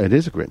movie. It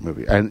is a great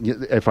movie. And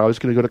if I was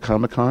going to go to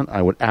Comic-Con,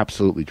 I would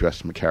absolutely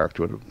dress my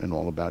character in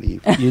All About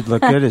Eve. You'd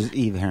look good as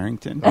Eve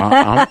Harrington.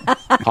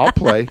 I'll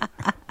play.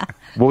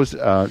 What was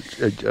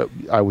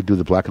I would do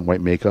the black and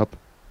white makeup,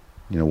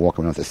 you know, walk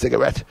around with a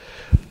cigarette.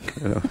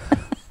 You know,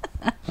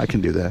 I can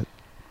do that.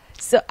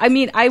 So, I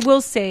mean, I will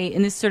say,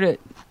 and this sort of,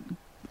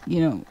 you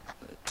know,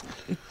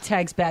 it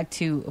tags back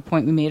to a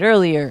point we made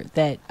earlier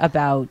that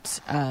about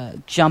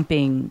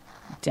jumping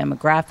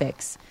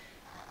demographics.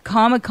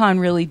 Comic-Con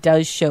really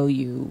does show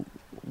you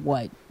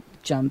what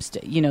jumps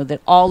to, you know, that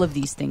all of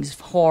these things,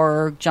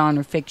 horror,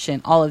 genre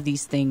fiction, all of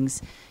these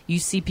things, you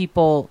see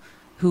people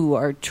who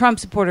are Trump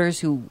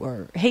supporters,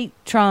 who hate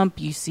Trump,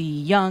 you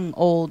see young,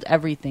 old,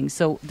 everything.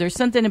 So there's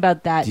something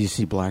about that. Do you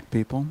see black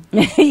people?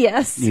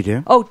 Yes. You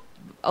do? Oh,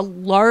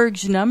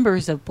 large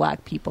numbers of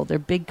black people. They're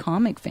big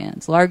comic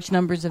fans. Large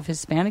numbers of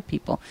Hispanic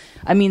people.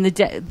 I mean,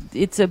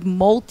 it's a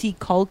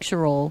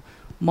multicultural,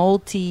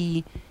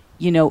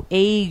 you know,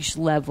 age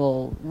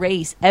level,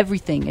 race,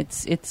 everything.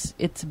 It's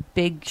a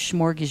big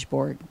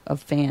smorgasbord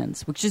of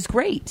fans, which is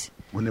great.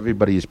 When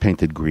everybody is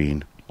painted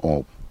green,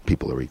 all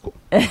people are equal.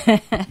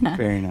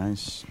 Very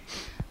nice.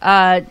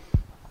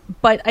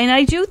 But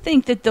I do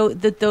think that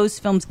that those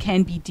films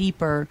can be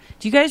deeper.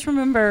 Do you guys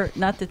remember?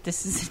 Not that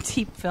this is a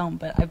deep film,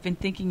 but I've been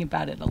thinking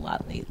about it a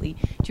lot lately.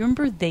 Do you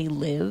remember They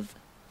Live,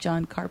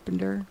 John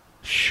Carpenter?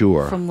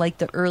 Sure. From like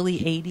the early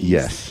 80s.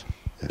 Yes.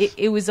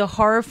 It was a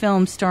horror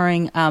film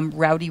starring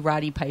Rowdy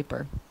Roddy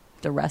Piper,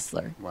 the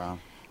wrestler. Wow.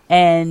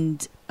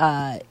 And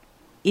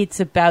it's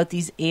about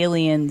these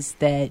aliens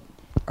that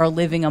are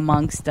living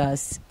amongst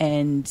us,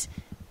 and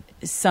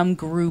some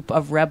group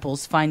of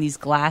rebels find these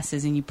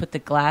glasses, and you put the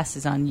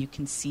glasses on, you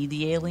can see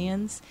the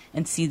aliens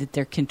and see that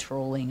they're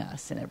controlling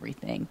us and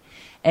everything.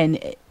 And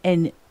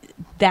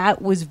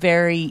that was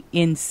very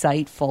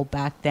insightful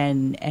back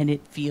then, and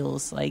it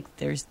feels like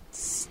there's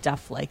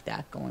stuff like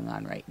that going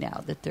on right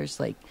now, that there's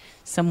like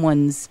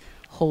someone's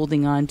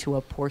holding on to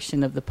a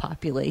portion of the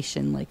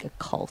population like a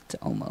cult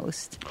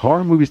almost.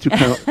 Horror movies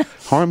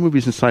horror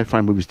movies and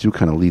sci-fi movies do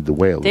kind of lead the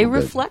way a little bit. They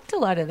reflect a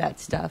lot of that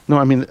stuff. No,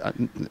 I mean,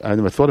 I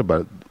never thought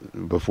about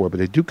it before, but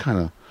they do kind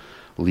of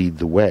lead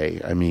the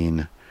way. I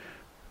mean,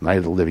 Night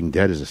of the Living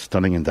Dead is a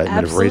stunning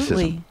indictment of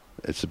racism.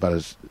 It's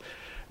about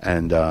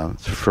and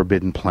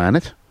Forbidden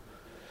Planet.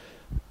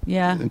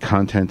 Yeah. And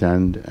content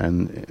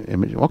and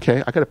image.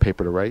 Okay, I got a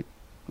paper to write.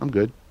 I'm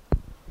good.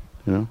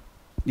 You know?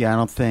 Yeah, I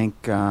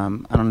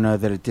don't know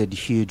that it did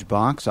huge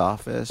box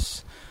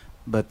office,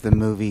 but the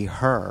movie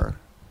Her,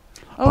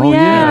 Oh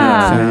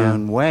yeah. in its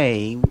own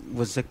way,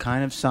 was a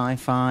kind of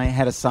sci-fi,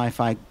 had a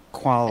sci-fi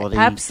quality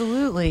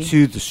Absolutely.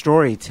 to the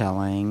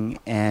storytelling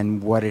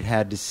and what it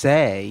had to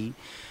say,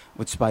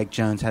 what Spike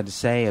Jonze had to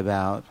say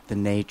about the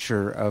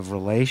nature of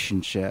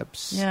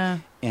relationships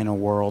in a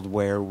world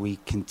where we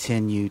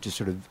continue to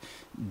sort of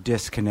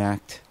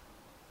disconnect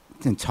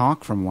and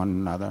talk from one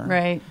another.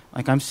 Right.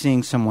 Like I'm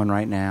seeing someone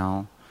right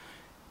now,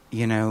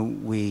 you know,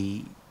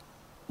 we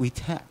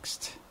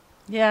text.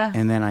 Yeah.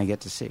 And then I get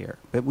to see her.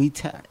 But we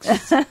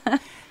text.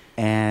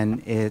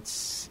 And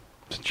it's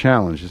a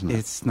challenge, isn't it?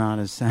 It's not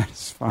as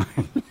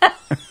satisfying.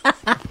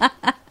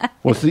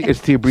 Well,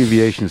 it's the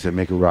abbreviations that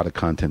make erotic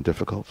content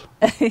difficult.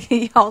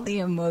 All the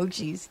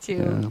emojis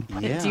too.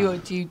 Yeah.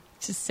 Do you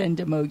just send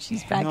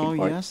emojis back and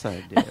forth? Yes,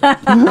 I do.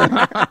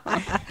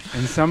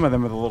 And some of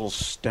them are the little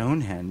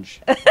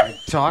Stonehenge.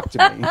 Like, talk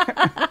to me.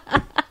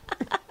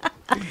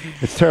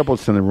 It's terrible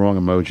to send the wrong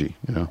emoji,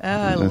 you know.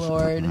 Oh,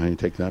 Lord. How you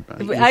take that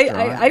back?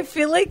 I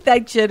feel like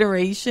that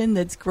generation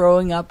that's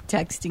growing up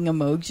texting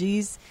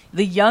emojis,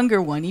 the younger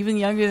one, even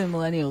younger than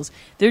millennials,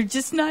 they're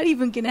just not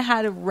even going to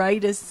how to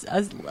write a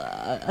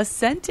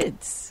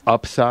sentence.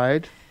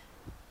 Upside,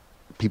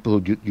 people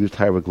who used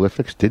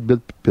hieroglyphics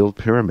did build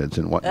pyramids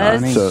and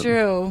whatnot. That's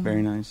true.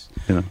 Very nice.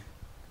 You know.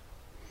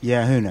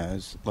 Yeah, who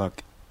knows?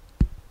 Look,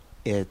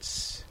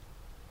 it's...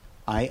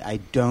 I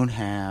don't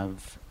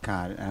have...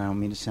 God, I don't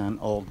mean to sound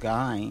old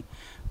guy,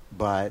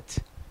 but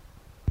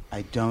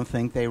I don't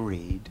think they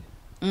read.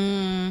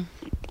 When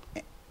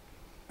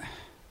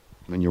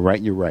you're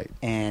right, you're right.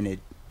 And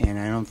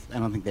I don't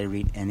think they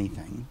read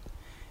anything.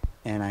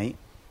 And I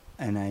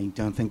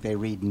don't think they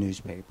read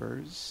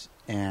newspapers,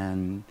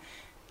 and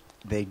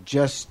they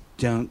just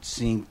don't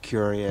seem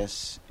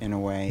curious in a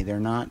way. They're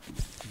not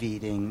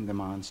feeding the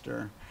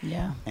monster.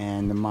 Yeah.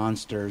 And the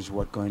monster is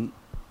what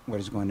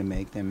is going to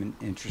make them an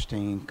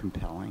interesting and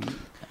compelling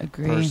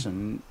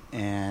person.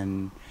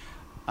 And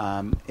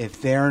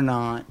If they're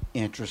not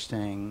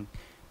interesting,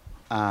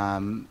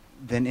 then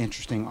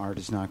interesting art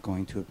is not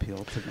going to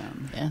appeal to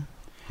them. Yeah.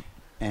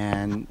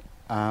 And,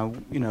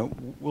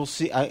 we'll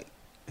see.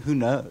 Who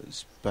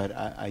knows? But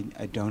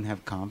I don't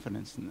have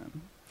confidence in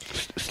them.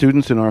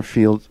 Students in our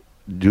field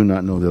do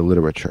not know their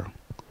literature.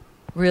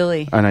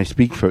 Really? And I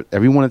speak for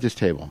everyone at this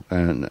table,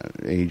 and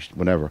aged,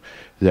 whatever,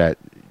 that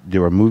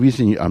there are movies,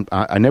 and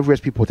I never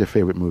ask people what their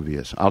favorite movie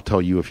is. I'll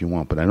tell you if you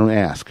want, but I don't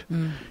ask,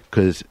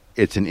 because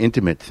it's an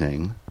intimate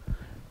thing,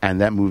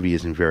 and that movie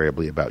is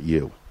invariably about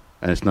you.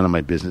 And it's none of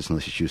my business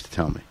unless you choose to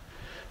tell me.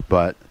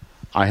 But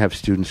I have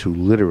students who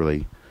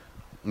literally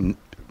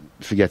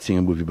forget seeing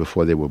a movie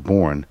before they were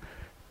born.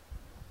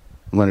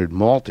 Leonard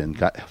Maltin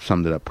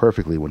summed it up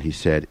perfectly when he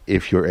said,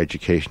 if your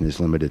education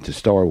is limited to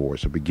Star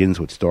Wars or begins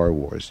with Star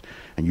Wars,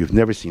 and you've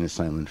never seen a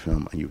silent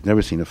film and you've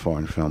never seen a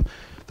foreign film,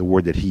 the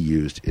word that he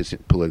used is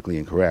politically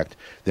incorrect,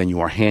 then you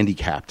are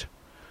handicapped.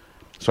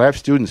 So I have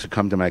students who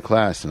come to my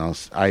class, and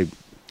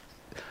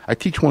I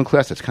teach one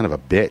class that's kind of a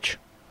bitch.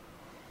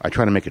 I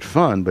try to make it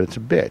fun, but it's a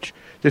bitch.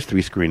 There's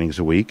 3 screenings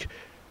a week.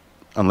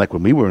 Unlike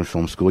when we were in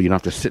film school, you don't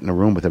have to sit in a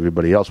room with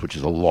everybody else, which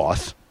is a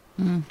loss.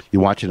 You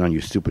watch it on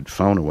your stupid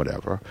phone or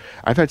whatever.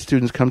 I've had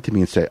students come to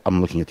me and say,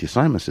 I'm looking at the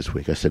assignments this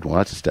week. I said, well,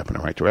 that's a step in the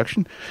right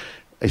direction.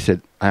 I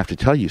said, I have to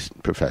tell you,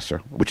 Professor,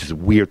 which is a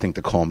weird thing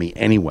to call me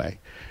anyway,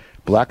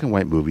 black and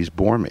white movies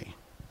bore me.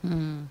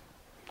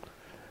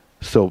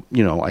 So,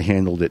 I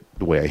handled it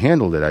the way I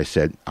handled it. I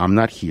said, I'm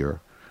not here.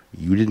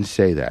 You didn't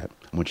say that.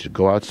 I want you to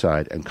go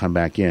outside and come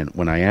back in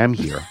when I am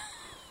here,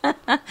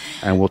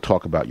 and we'll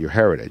talk about your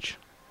heritage.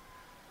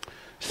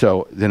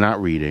 So they're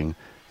not reading.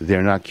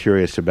 They're not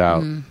curious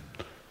about...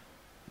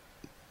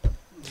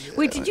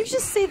 Wait, did you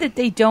just say that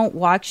they don't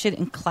watch it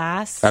in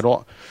class? At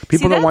all.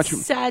 People don't watch it.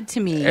 That's sad to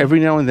me. Every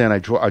now and then I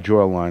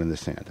draw a line in the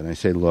sand, and I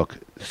say, look,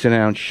 sit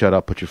down, shut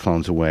up, put your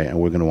phones away, and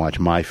we're going to watch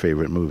my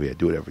favorite movie. I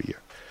do it every year.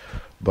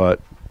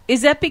 But...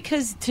 Is that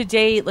because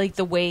today, like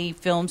the way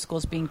film school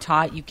is being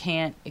taught, it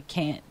can't work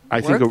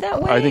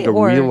that way? I think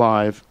real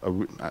live...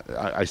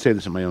 I say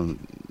this at my own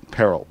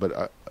peril,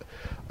 but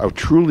a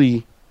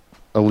truly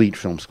elite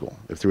film school,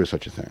 if there is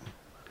such a thing,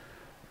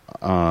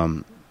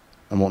 I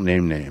won't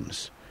name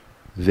names.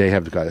 They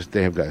have got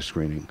a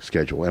screening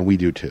schedule, and we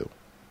do too.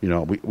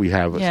 We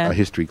have a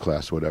history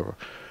class, or whatever,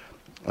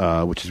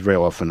 which is very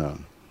often a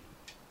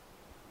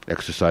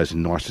exercise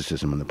in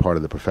narcissism on the part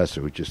of the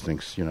professor who just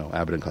thinks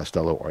Abbott and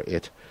Costello are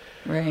it.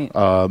 Right.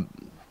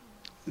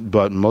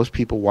 But most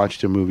people watch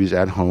their movies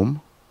at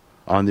home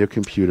on their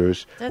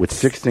computers with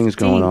 6 things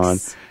going on,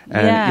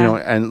 and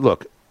and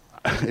look,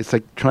 it's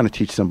like trying to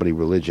teach somebody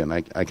religion.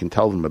 I can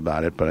tell them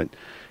about it, but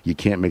you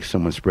can't make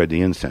someone spread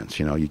the incense.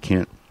 You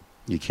can't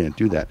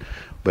do that.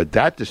 But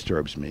that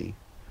disturbs me,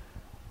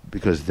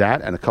 because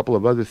that and a couple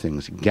of other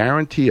things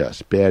guarantee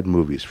us bad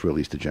movies for at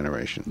least a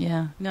generation.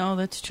 Yeah, no,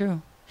 that's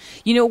true.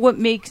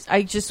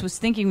 I just was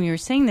thinking when you were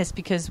saying this,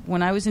 because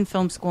when I was in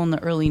film school in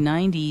the early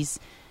 90s,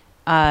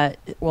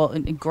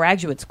 in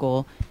graduate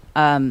school,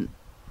 I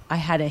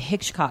had a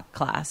Hitchcock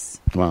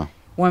class. Wow.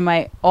 One of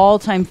my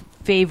all-time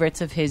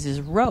favorites of his is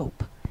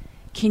Rope.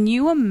 Can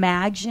you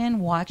imagine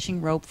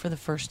watching Rope for the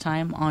first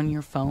time on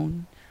your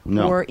phone?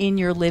 No. Or in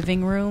your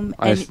living room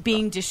and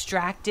being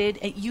distracted?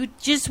 You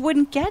just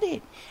wouldn't get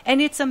it.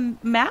 And it's a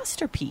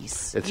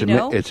masterpiece. It's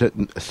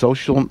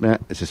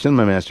a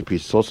cinema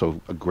masterpiece. It's also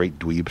a great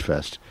dweeb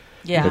fest.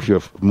 Yeah. If you're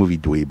a movie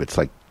dweeb, it's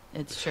like...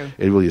 It's true.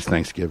 It really is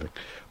Thanksgiving.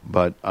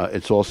 But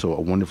it's also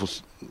a wonderful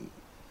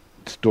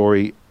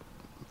story,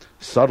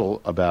 subtle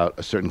about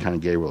a certain kind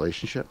of gay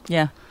relationship.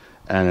 Yeah.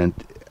 And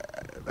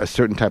a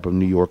certain type of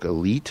New York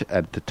elite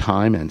at the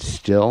time, and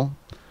still.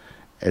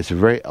 It's a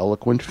very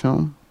eloquent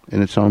film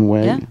in its own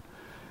way. Yeah.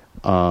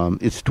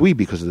 It's dweeb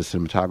because of the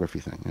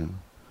cinematography thing.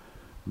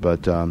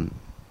 But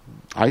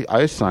I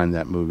assign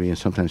that movie, and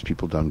sometimes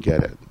people don't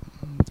get it.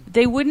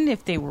 They wouldn't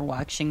if they were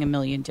watching a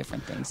million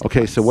different things.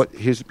 Okay, so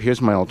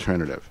here's my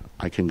alternative.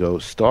 I can go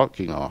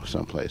stalking off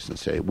someplace and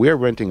say, we're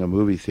renting a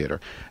movie theater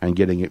and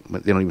getting it.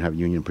 They don't even have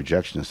union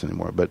projectionists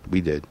anymore, but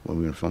we did when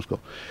we were in film school.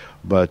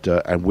 But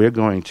and we're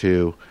going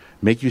to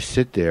make you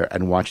sit there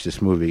and watch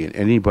this movie, and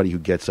anybody who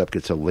gets up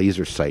gets a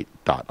laser sight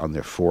dot on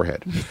their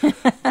forehead.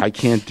 I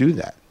can't do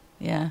that.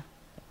 Yeah.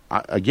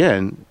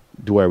 Again,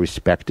 do I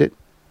respect it?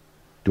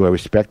 Do I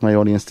respect my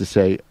audience to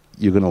say,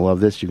 you're going to love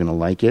this, you're going to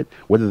like it?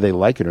 Whether they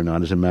like it or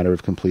not is a matter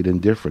of complete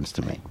indifference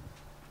to me.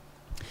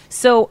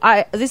 So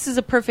this is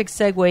a perfect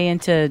segue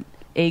into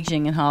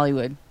aging in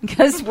Hollywood,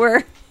 because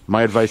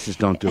My advice is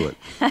don't do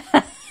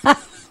it.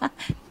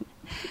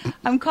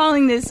 I'm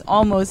calling this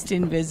Almost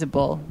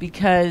Invisible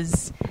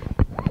because...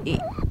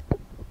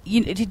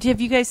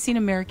 have you guys seen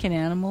American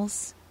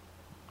Animals?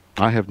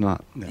 I have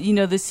not.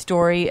 No. The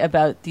story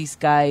about these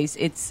guys.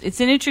 It's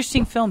an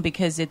interesting film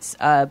because it's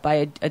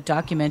by a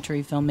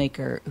documentary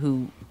filmmaker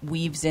who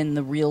weaves in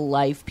the real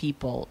life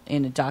people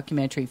in a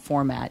documentary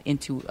format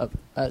into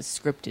a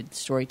scripted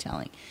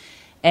storytelling,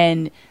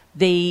 and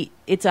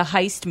it's a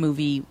heist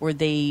movie where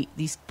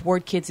these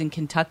bored kids in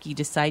Kentucky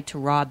decide to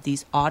rob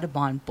these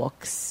Audubon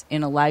books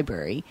in a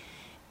library.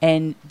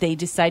 and they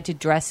decide to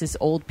dress as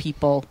old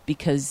people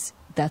because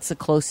that's the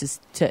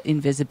closest to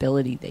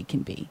invisibility they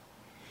can be.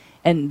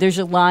 And there's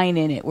a line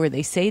in it where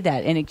they say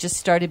that, and it just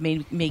started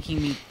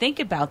making me think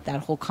about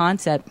that whole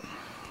concept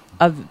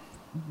of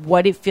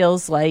what it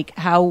feels like,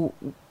 how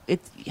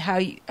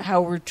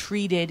we're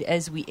treated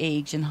as we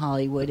age in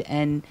Hollywood,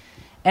 and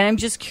I'm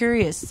just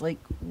curious, like,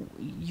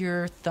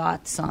 your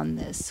thoughts on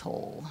this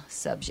whole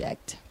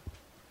subject.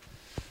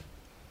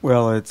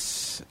 Well,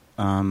 it's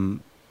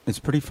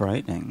pretty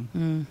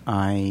frightening.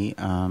 I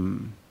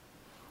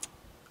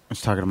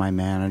was talking to my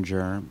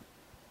manager,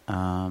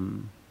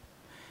 and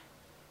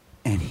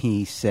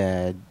he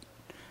said,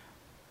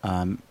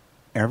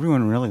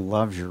 everyone really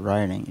loves your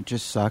writing. It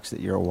just sucks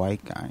that you're a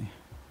white guy.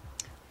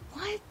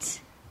 What?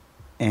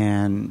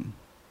 And,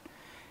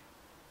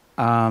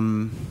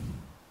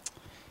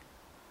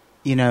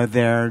 you know,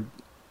 they're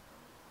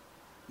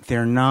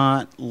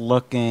not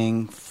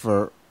looking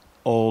for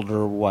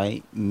older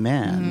white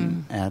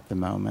men at the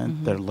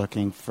moment. They're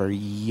looking for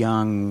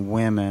young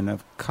women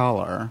of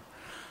color,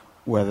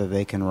 whether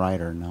they can write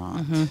or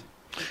not.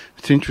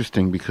 It's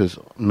interesting because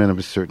men of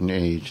a certain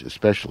age,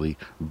 especially,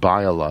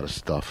 buy a lot of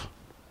stuff.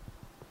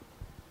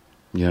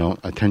 You know,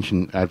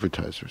 attention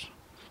advertisers.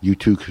 You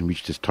too can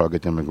reach this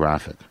target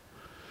demographic.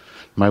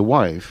 My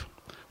wife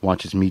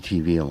watches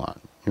MeTV a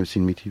lot. You ever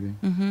seen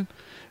MeTV?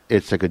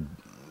 It's like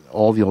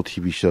all the old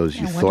TV shows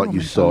you thought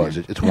you saw.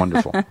 It's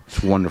wonderful.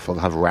 It's wonderful.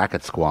 They'll have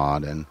Racket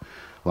Squad and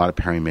a lot of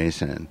Perry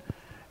Mason.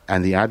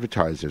 And the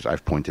advertisers,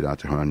 I've pointed out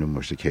to her on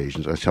numerous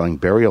occasions, are selling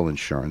burial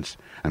insurance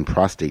and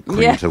prostate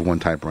creams of one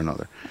type or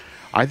another.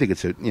 I think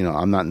it's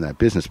I'm not in that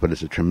business, but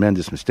it's a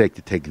tremendous mistake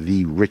to take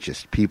the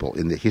richest people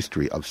in the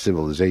history of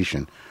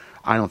civilization,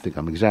 I don't think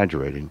I'm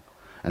exaggerating,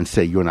 and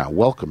say you're not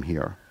welcome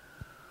here.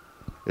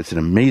 It's an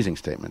amazing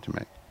statement to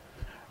make.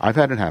 I've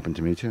had it happen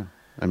to me too.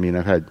 I mean,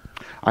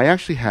 I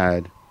actually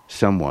had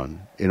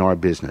someone in our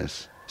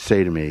business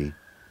say to me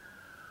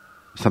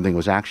something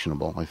was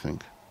actionable, I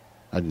think.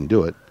 I didn't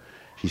do it.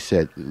 He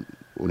said,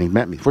 when he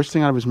met me, first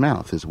thing out of his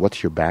mouth is,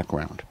 "What's your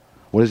background?"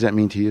 What does that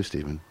mean to you,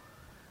 Stephen?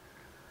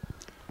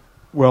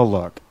 Well,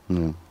 look,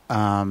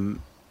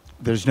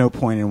 there's no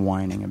point in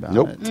whining about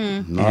it.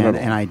 Not at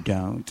all. And I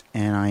don't.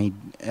 And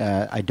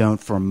I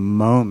don't for a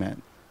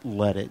moment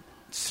let it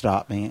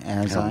stop me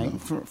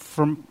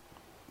from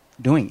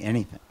doing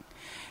anything.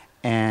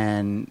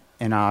 And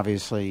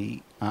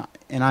obviously,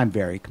 and I'm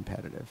very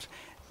competitive.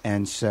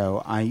 And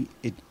so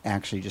it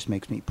actually just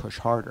makes me push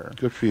harder.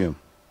 Good for you.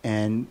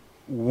 And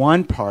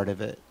one part of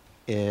it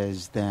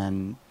is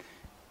then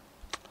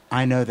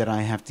I know that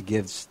I have to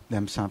give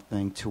them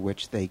something to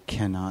which they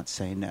cannot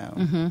say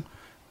no,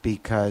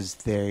 because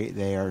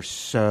they are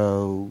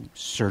so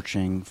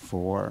searching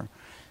for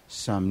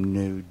some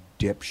new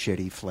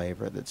dipshitty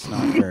flavor that's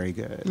not very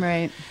good.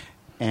 Right.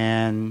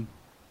 But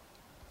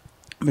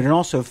it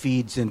also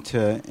feeds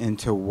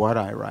into what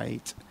I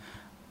write.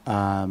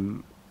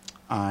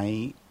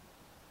 I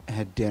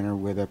had dinner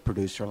with a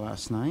producer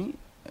last night,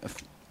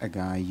 a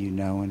guy you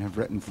know and have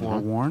written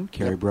Forewarned,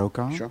 Kerry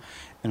Brokaw. Sure.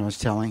 And I was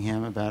telling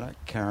him about a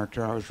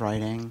character I was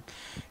writing.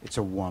 It's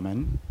a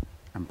woman.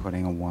 I'm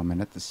putting a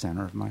woman at the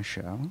center of my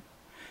show.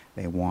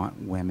 They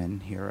want women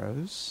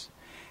heroes.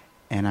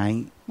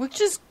 Which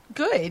is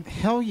good.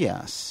 Hell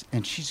yes.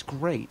 And she's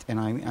great. And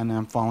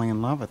I'm falling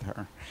in love with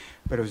her.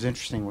 But it was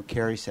interesting what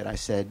Kerry said. I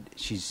said,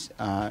 she's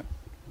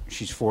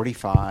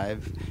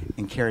 45.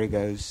 And Kerry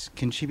goes,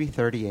 can she be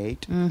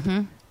 38?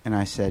 And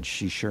I said,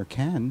 she sure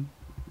can.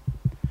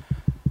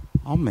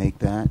 I'll make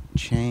that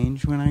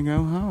change when I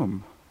go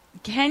home.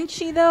 Can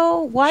she,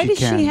 though? Why does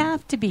she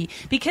have to be?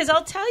 Because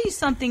I'll tell you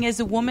something, as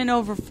a woman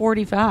over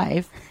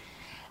 45.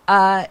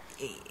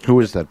 Who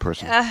is that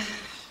person?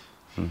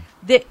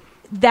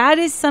 That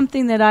is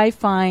something that I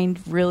find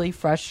really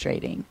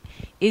frustrating,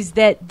 is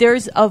that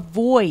there's a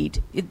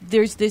void.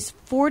 There's this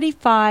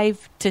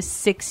 45 to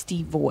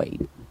 60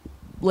 void,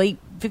 late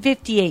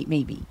 58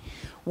 maybe,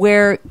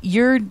 where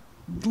you're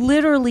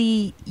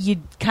literally,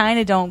 you kind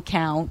of don't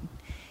count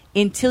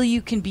until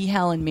you can be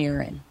Helen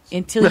Mirren,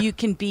 until you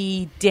can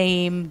be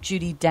Dame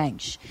Judi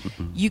Dench.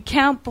 You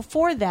count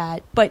before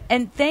that,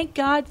 and thank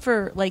God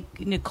for like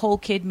Nicole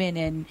Kidman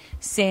and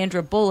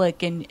Sandra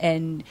Bullock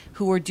and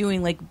who are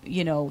doing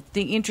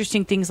the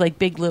interesting things like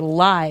Big Little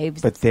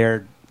Lives. But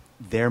they're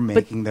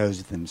making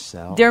those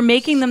themselves. They're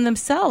making them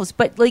themselves.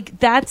 But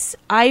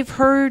I've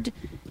heard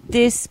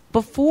this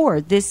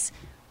before. This,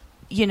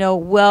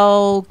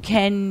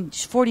 can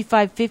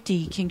 45,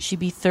 50, can she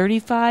be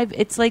 35?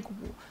 It's like,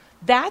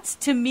 that's,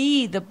 to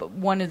me,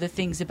 one of the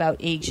things about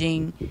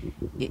aging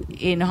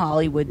in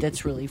Hollywood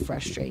that's really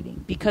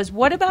frustrating. Because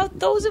what about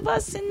those of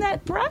us in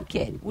that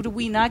bracket? Do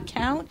we not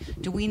count?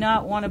 Do we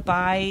not want to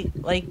buy,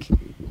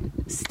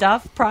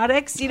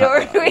 products?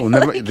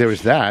 There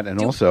was that,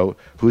 and also,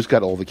 who's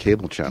got all the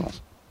cable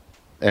channels?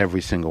 Every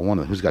single one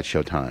of them. Who's got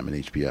Showtime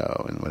and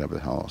HBO and whatever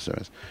the hell else there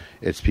is?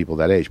 It's people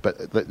that age.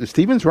 But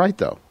Stephen's right,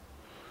 though.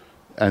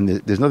 And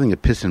there's nothing to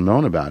piss and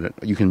moan about it.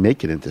 You can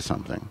make it into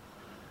something.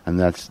 And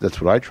that's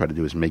what I try to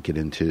do, is make it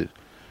into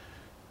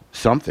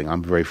something.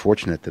 I'm very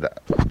fortunate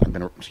that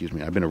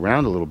I've been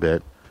around a little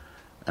bit,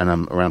 and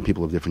I'm around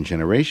people of different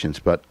generations,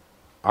 but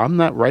I'm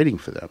not writing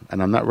for them,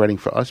 and I'm not writing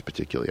for us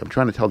particularly. I'm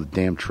trying to tell the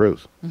damn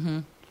truth. Mm-hmm.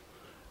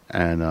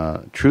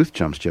 And truth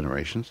jumps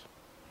generations.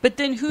 But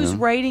then who's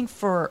writing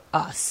for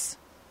us?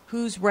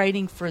 Who's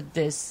writing for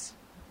this?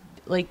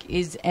 Like,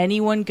 is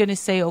anyone going to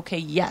say, okay,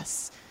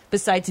 yes,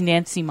 besides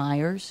Nancy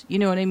Myers? You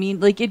know what I mean?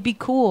 Like, it'd be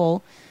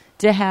cool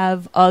to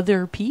have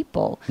other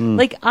people.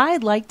 Like,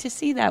 I'd like to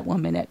see that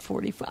woman at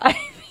 45,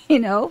 you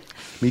know?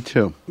 Me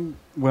too.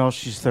 Well,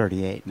 she's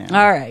 38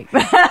 now. All right.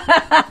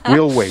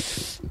 We'll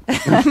wait.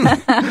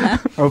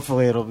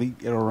 Hopefully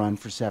it'll run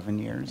for 7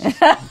 years.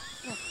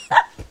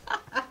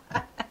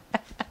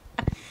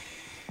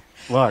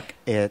 Look,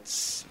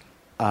 it's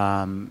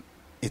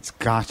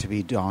got to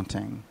be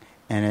daunting,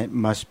 and it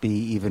must be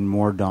even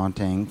more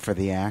daunting for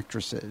the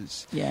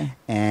actresses. Yeah.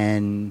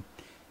 And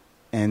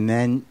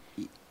then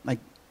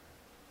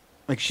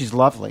like she's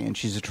lovely and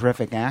she's a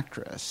terrific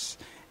actress.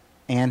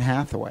 Anne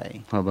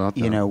Hathaway. How about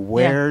that? You know,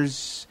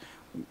 where's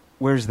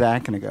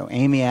that going to go?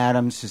 Amy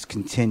Adams has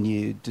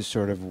continued to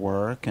sort of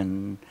work,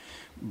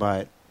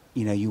 but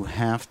you know, you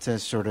have to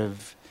sort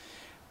of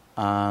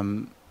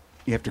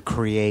you have to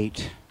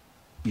create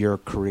your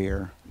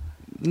career.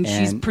 And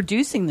she's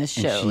producing this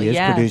show. And she is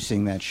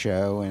producing that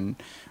show, and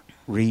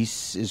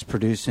Reese is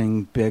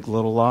producing Big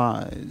Little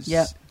Lies.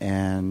 Yep.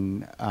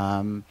 And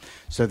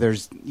so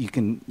you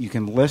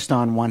can list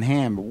on one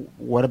hand, but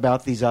what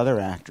about these other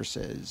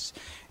actresses?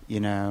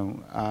 You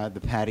know, the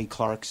Patty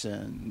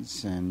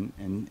Clarksons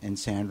and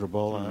Sandra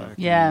Bullock.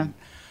 Yeah.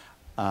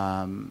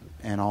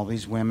 And all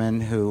these women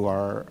who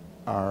are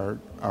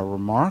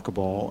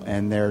remarkable,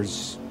 and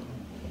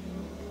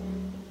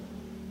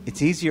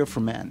it's easier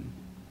for men.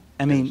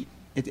 I mean,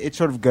 it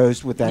sort of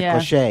goes with that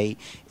cliche.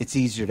 It's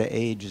easier to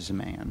age as a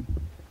man.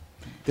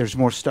 There's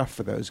more stuff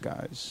for those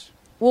guys.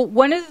 Well,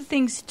 one of the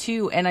things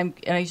too, and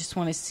I just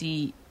want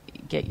to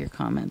get your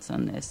comments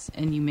on this,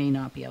 and you may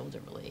not be able to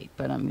relate,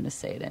 but I'm going to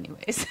say it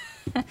anyways.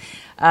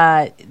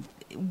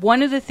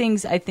 One of the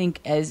things I think,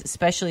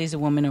 especially as a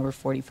woman over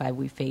 45,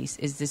 we face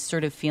is this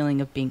sort of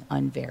feeling of being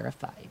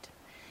unverified,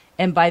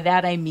 and by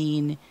that I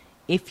mean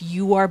if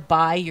you are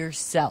by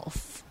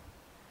yourself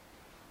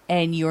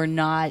and you're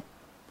not.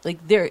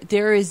 Like,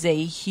 there is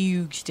a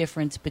huge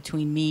difference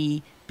between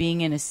me being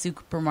in a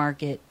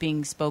supermarket,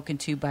 being spoken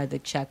to by the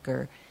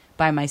checker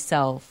by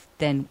myself,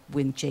 than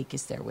when Jake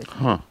is there with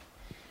me.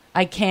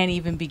 I can't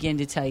even begin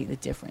to tell you the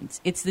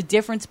difference. It's the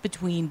difference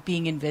between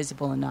being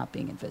invisible and not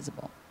being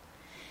invisible.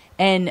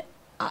 And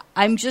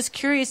I'm just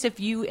curious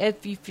if you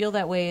feel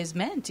that way as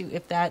men too,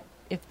 if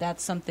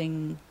that's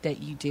something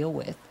that you deal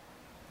with.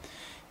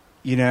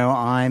 You know,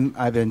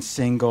 I've been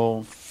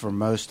single for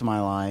most of my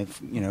life.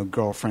 You know,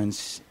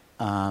 girlfriends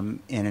in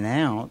and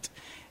out,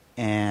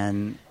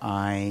 and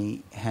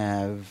I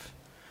have.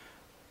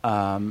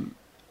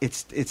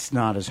 It's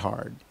not as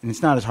hard, and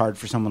it's not as hard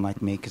for someone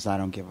like me because I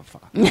don't give a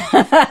fuck.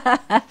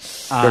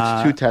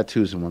 That's two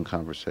tattoos in one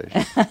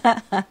conversation.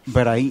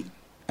 But I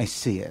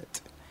see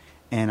it,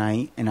 and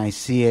I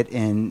see it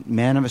in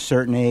men of a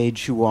certain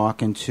age who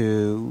walk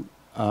into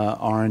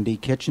R&D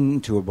kitchen,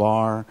 to a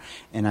bar,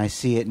 and I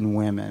see it in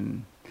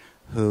women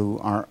who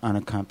are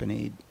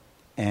unaccompanied,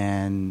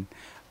 and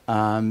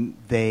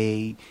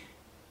there's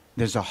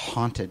a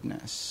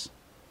hauntedness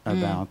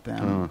about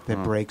them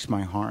that breaks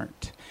my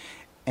heart.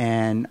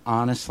 And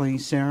honestly,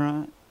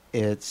 Sarah,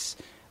 it's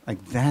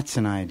like that's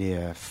an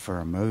idea for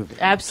a movie.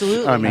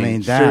 Absolutely. I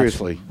mean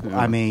seriously.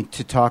 I mean,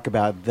 to talk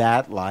about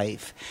that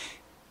life,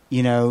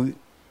 you know,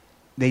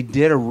 they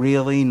did a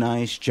really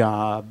nice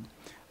job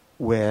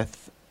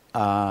with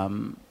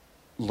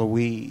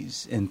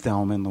Louise in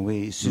Thelma and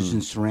Louise. Susan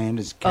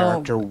Sarandon's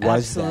character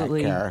was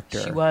absolutely. that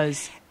character. She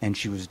was, and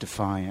she was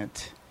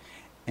defiant,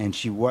 and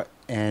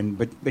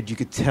but you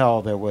could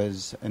tell there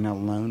was an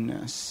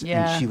aloneness.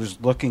 Yeah. And she was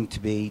looking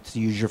to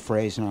use your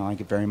phrase, and I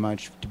like it very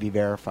much, to be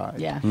verified.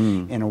 Yeah.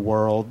 In a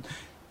world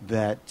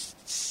that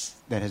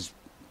has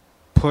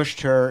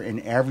pushed her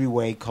in every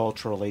way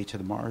culturally to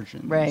the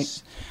margins.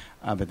 Right.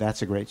 But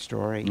that's a great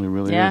story. It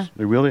really Yeah. is.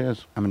 It really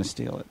is. I'm going to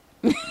steal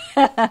it.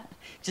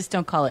 just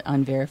don't call it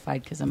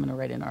unverified because I'm going to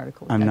write an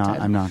article. I'm not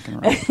going to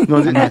write it. I'm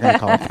not going to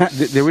call it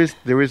that.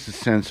 There is a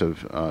sense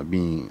of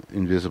being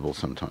invisible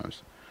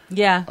sometimes.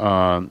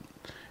 Yeah.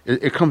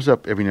 It comes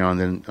up every now and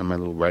then on my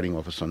little writing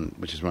office,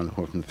 which is around the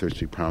corner from the 3rd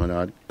Street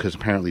Promenade, because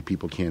apparently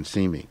people can't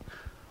see me.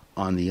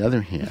 On the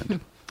other hand,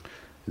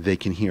 they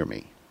can hear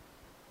me.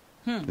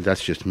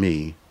 That's just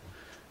me.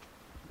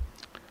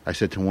 I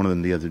said to one of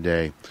them the other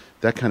day,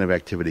 that kind of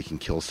activity can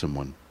kill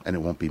someone, and it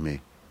won't be me.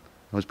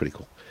 That was pretty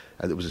cool.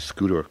 It was a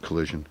scooter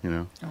collision, you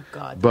know. Oh,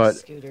 God, but those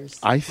scooters.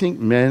 I think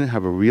men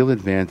have a real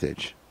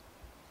advantage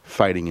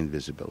fighting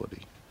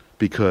invisibility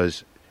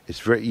because it's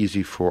very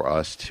easy for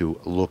us to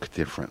look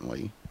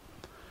differently,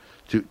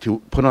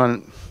 to put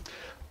on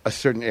a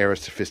certain air of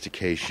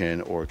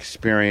sophistication or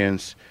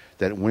experience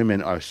that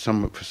women are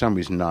for some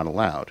reason not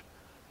allowed.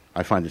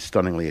 I find it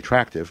stunningly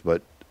attractive,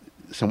 but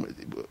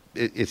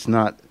it's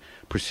not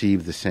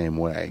perceived the same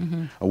way.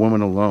 A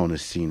woman alone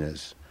is seen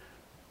as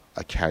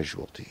a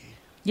casualty.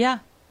 Yeah.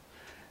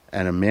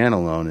 And a man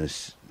alone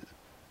is,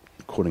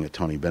 quoting a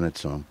Tony Bennett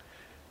song,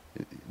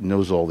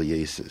 knows all the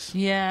aces.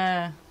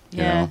 Yeah. You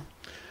know?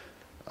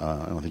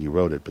 I don't think he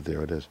wrote it, but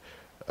there it is.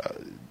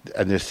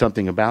 And there's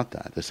something about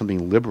that. There's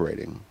something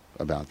liberating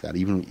about that.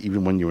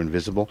 Even when you're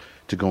invisible,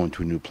 to go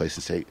into a new place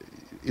and say,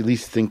 at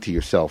least think to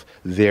yourself,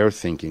 they're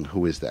thinking,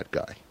 who is that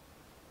guy?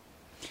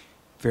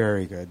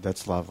 Very good.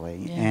 That's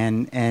lovely.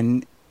 Yeah.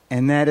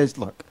 And that is,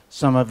 look,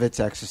 some of it's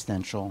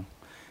existential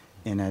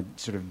in a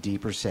sort of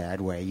deeper,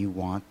 sad way. You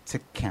want to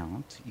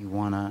count. You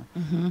want to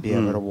be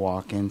able to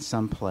walk in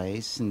some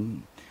place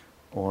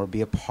or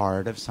be a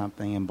part of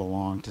something and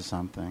belong to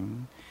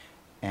something.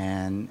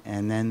 And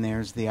then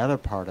there's the other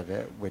part of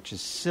it, which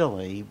is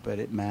silly, but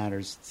it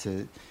matters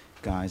to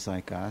guys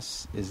like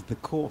us, is the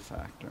cool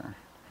factor.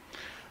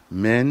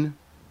 Men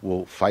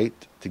will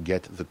fight to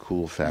get the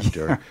cool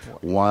factor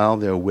while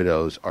their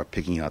widows are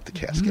picking out the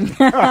casket.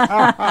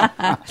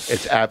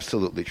 It's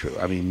absolutely true.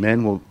 I mean,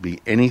 men will do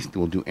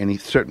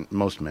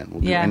most men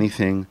will do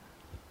anything.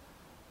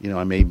 You know,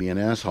 I may be an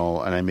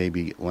asshole, and I may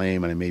be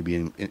lame, and I may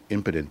be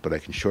impotent, but I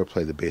can sure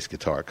play the bass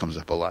guitar. It comes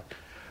up a lot.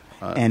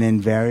 And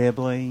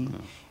invariably,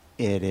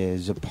 it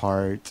is a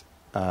part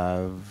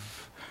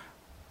of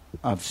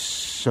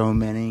so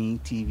many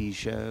TV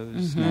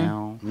shows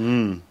now.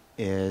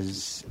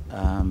 Is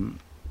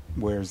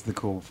where's the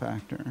cool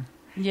factor?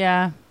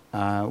 Yeah.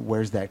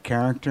 Where's that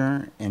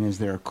character, and is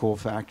there a cool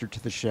factor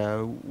to the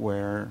show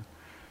where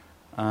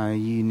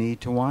you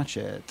need to watch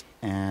it?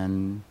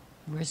 And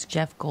where's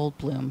Jeff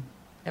Goldblum?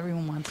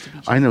 Everyone wants to be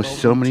Jeff I know Goldblum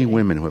so many today.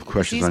 women who have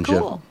crushes on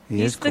cool. Jeff.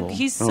 He's cool.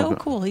 He's so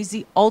cool. He's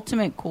the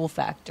ultimate cool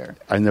factor.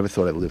 I never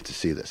thought I'd live to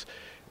see this.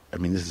 I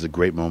mean, this is a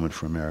great moment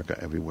for America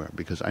everywhere,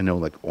 because I know,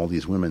 like, all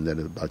these women that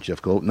are about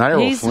Jeff Goldblum. Not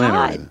Errol Flynn or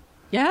hot. anything.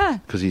 Yeah.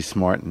 Because he's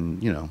smart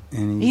and, you know.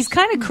 And He's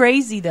kind of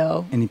crazy,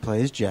 though. And he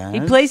plays jazz.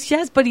 He plays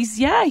jazz, but he's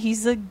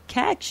a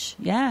catch.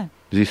 Yeah.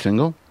 Is he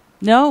single?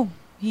 No.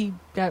 He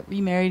got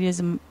remarried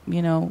as a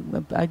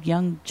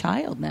young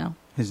child now.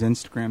 His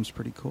Instagram's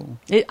pretty cool.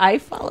 I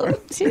follow him,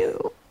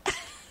 too.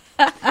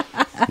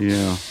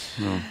 Yeah.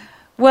 No.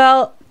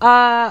 Well,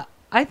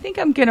 I think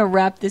I'm going to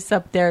wrap this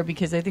up there,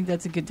 because I think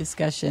that's a good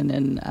discussion,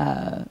 and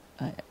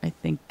I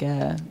think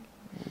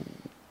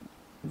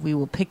we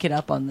will pick it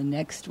up on the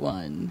next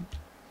one.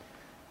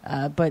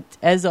 But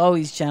as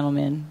always,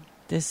 gentlemen,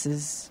 this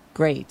is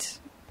great.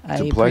 I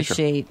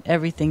appreciate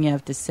everything you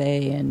have to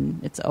say,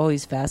 and it's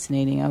always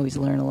fascinating. I always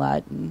learn a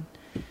lot, and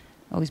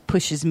always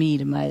pushes me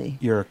to my...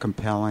 You're a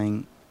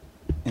compelling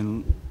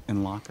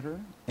interlocutor?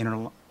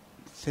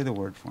 Say the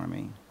word for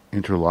me.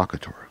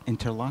 Interlocutor.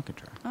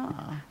 Interlocutor.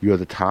 Oh, You're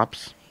the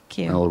tops. thank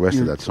you. And all the rest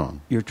of that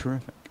song. You're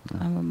terrific.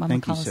 I'm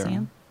Thank a you, Sarah.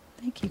 Coliseum.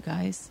 Thank you,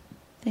 guys.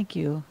 Thank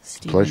you,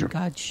 Stephen Pleasure.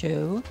 God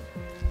Show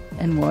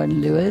and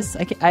Warren Lewis.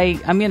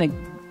 I'm going to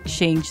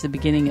change the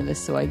beginning of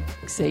this so I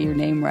say your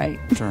name right.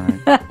 That's all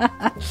right.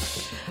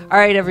 All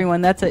right,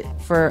 everyone. That's it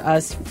for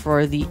us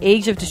for the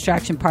Age of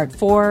Distraction Part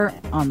 4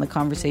 on the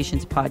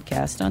Conversations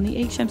podcast on the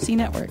HMC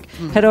Network.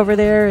 Head over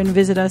there and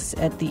visit us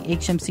at the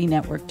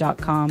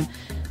hmcnetwork.com,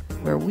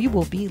 where we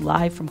will be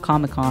live from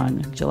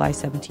Comic-Con July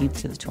 17th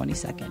to the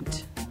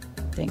 22nd.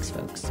 Thanks,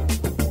 folks.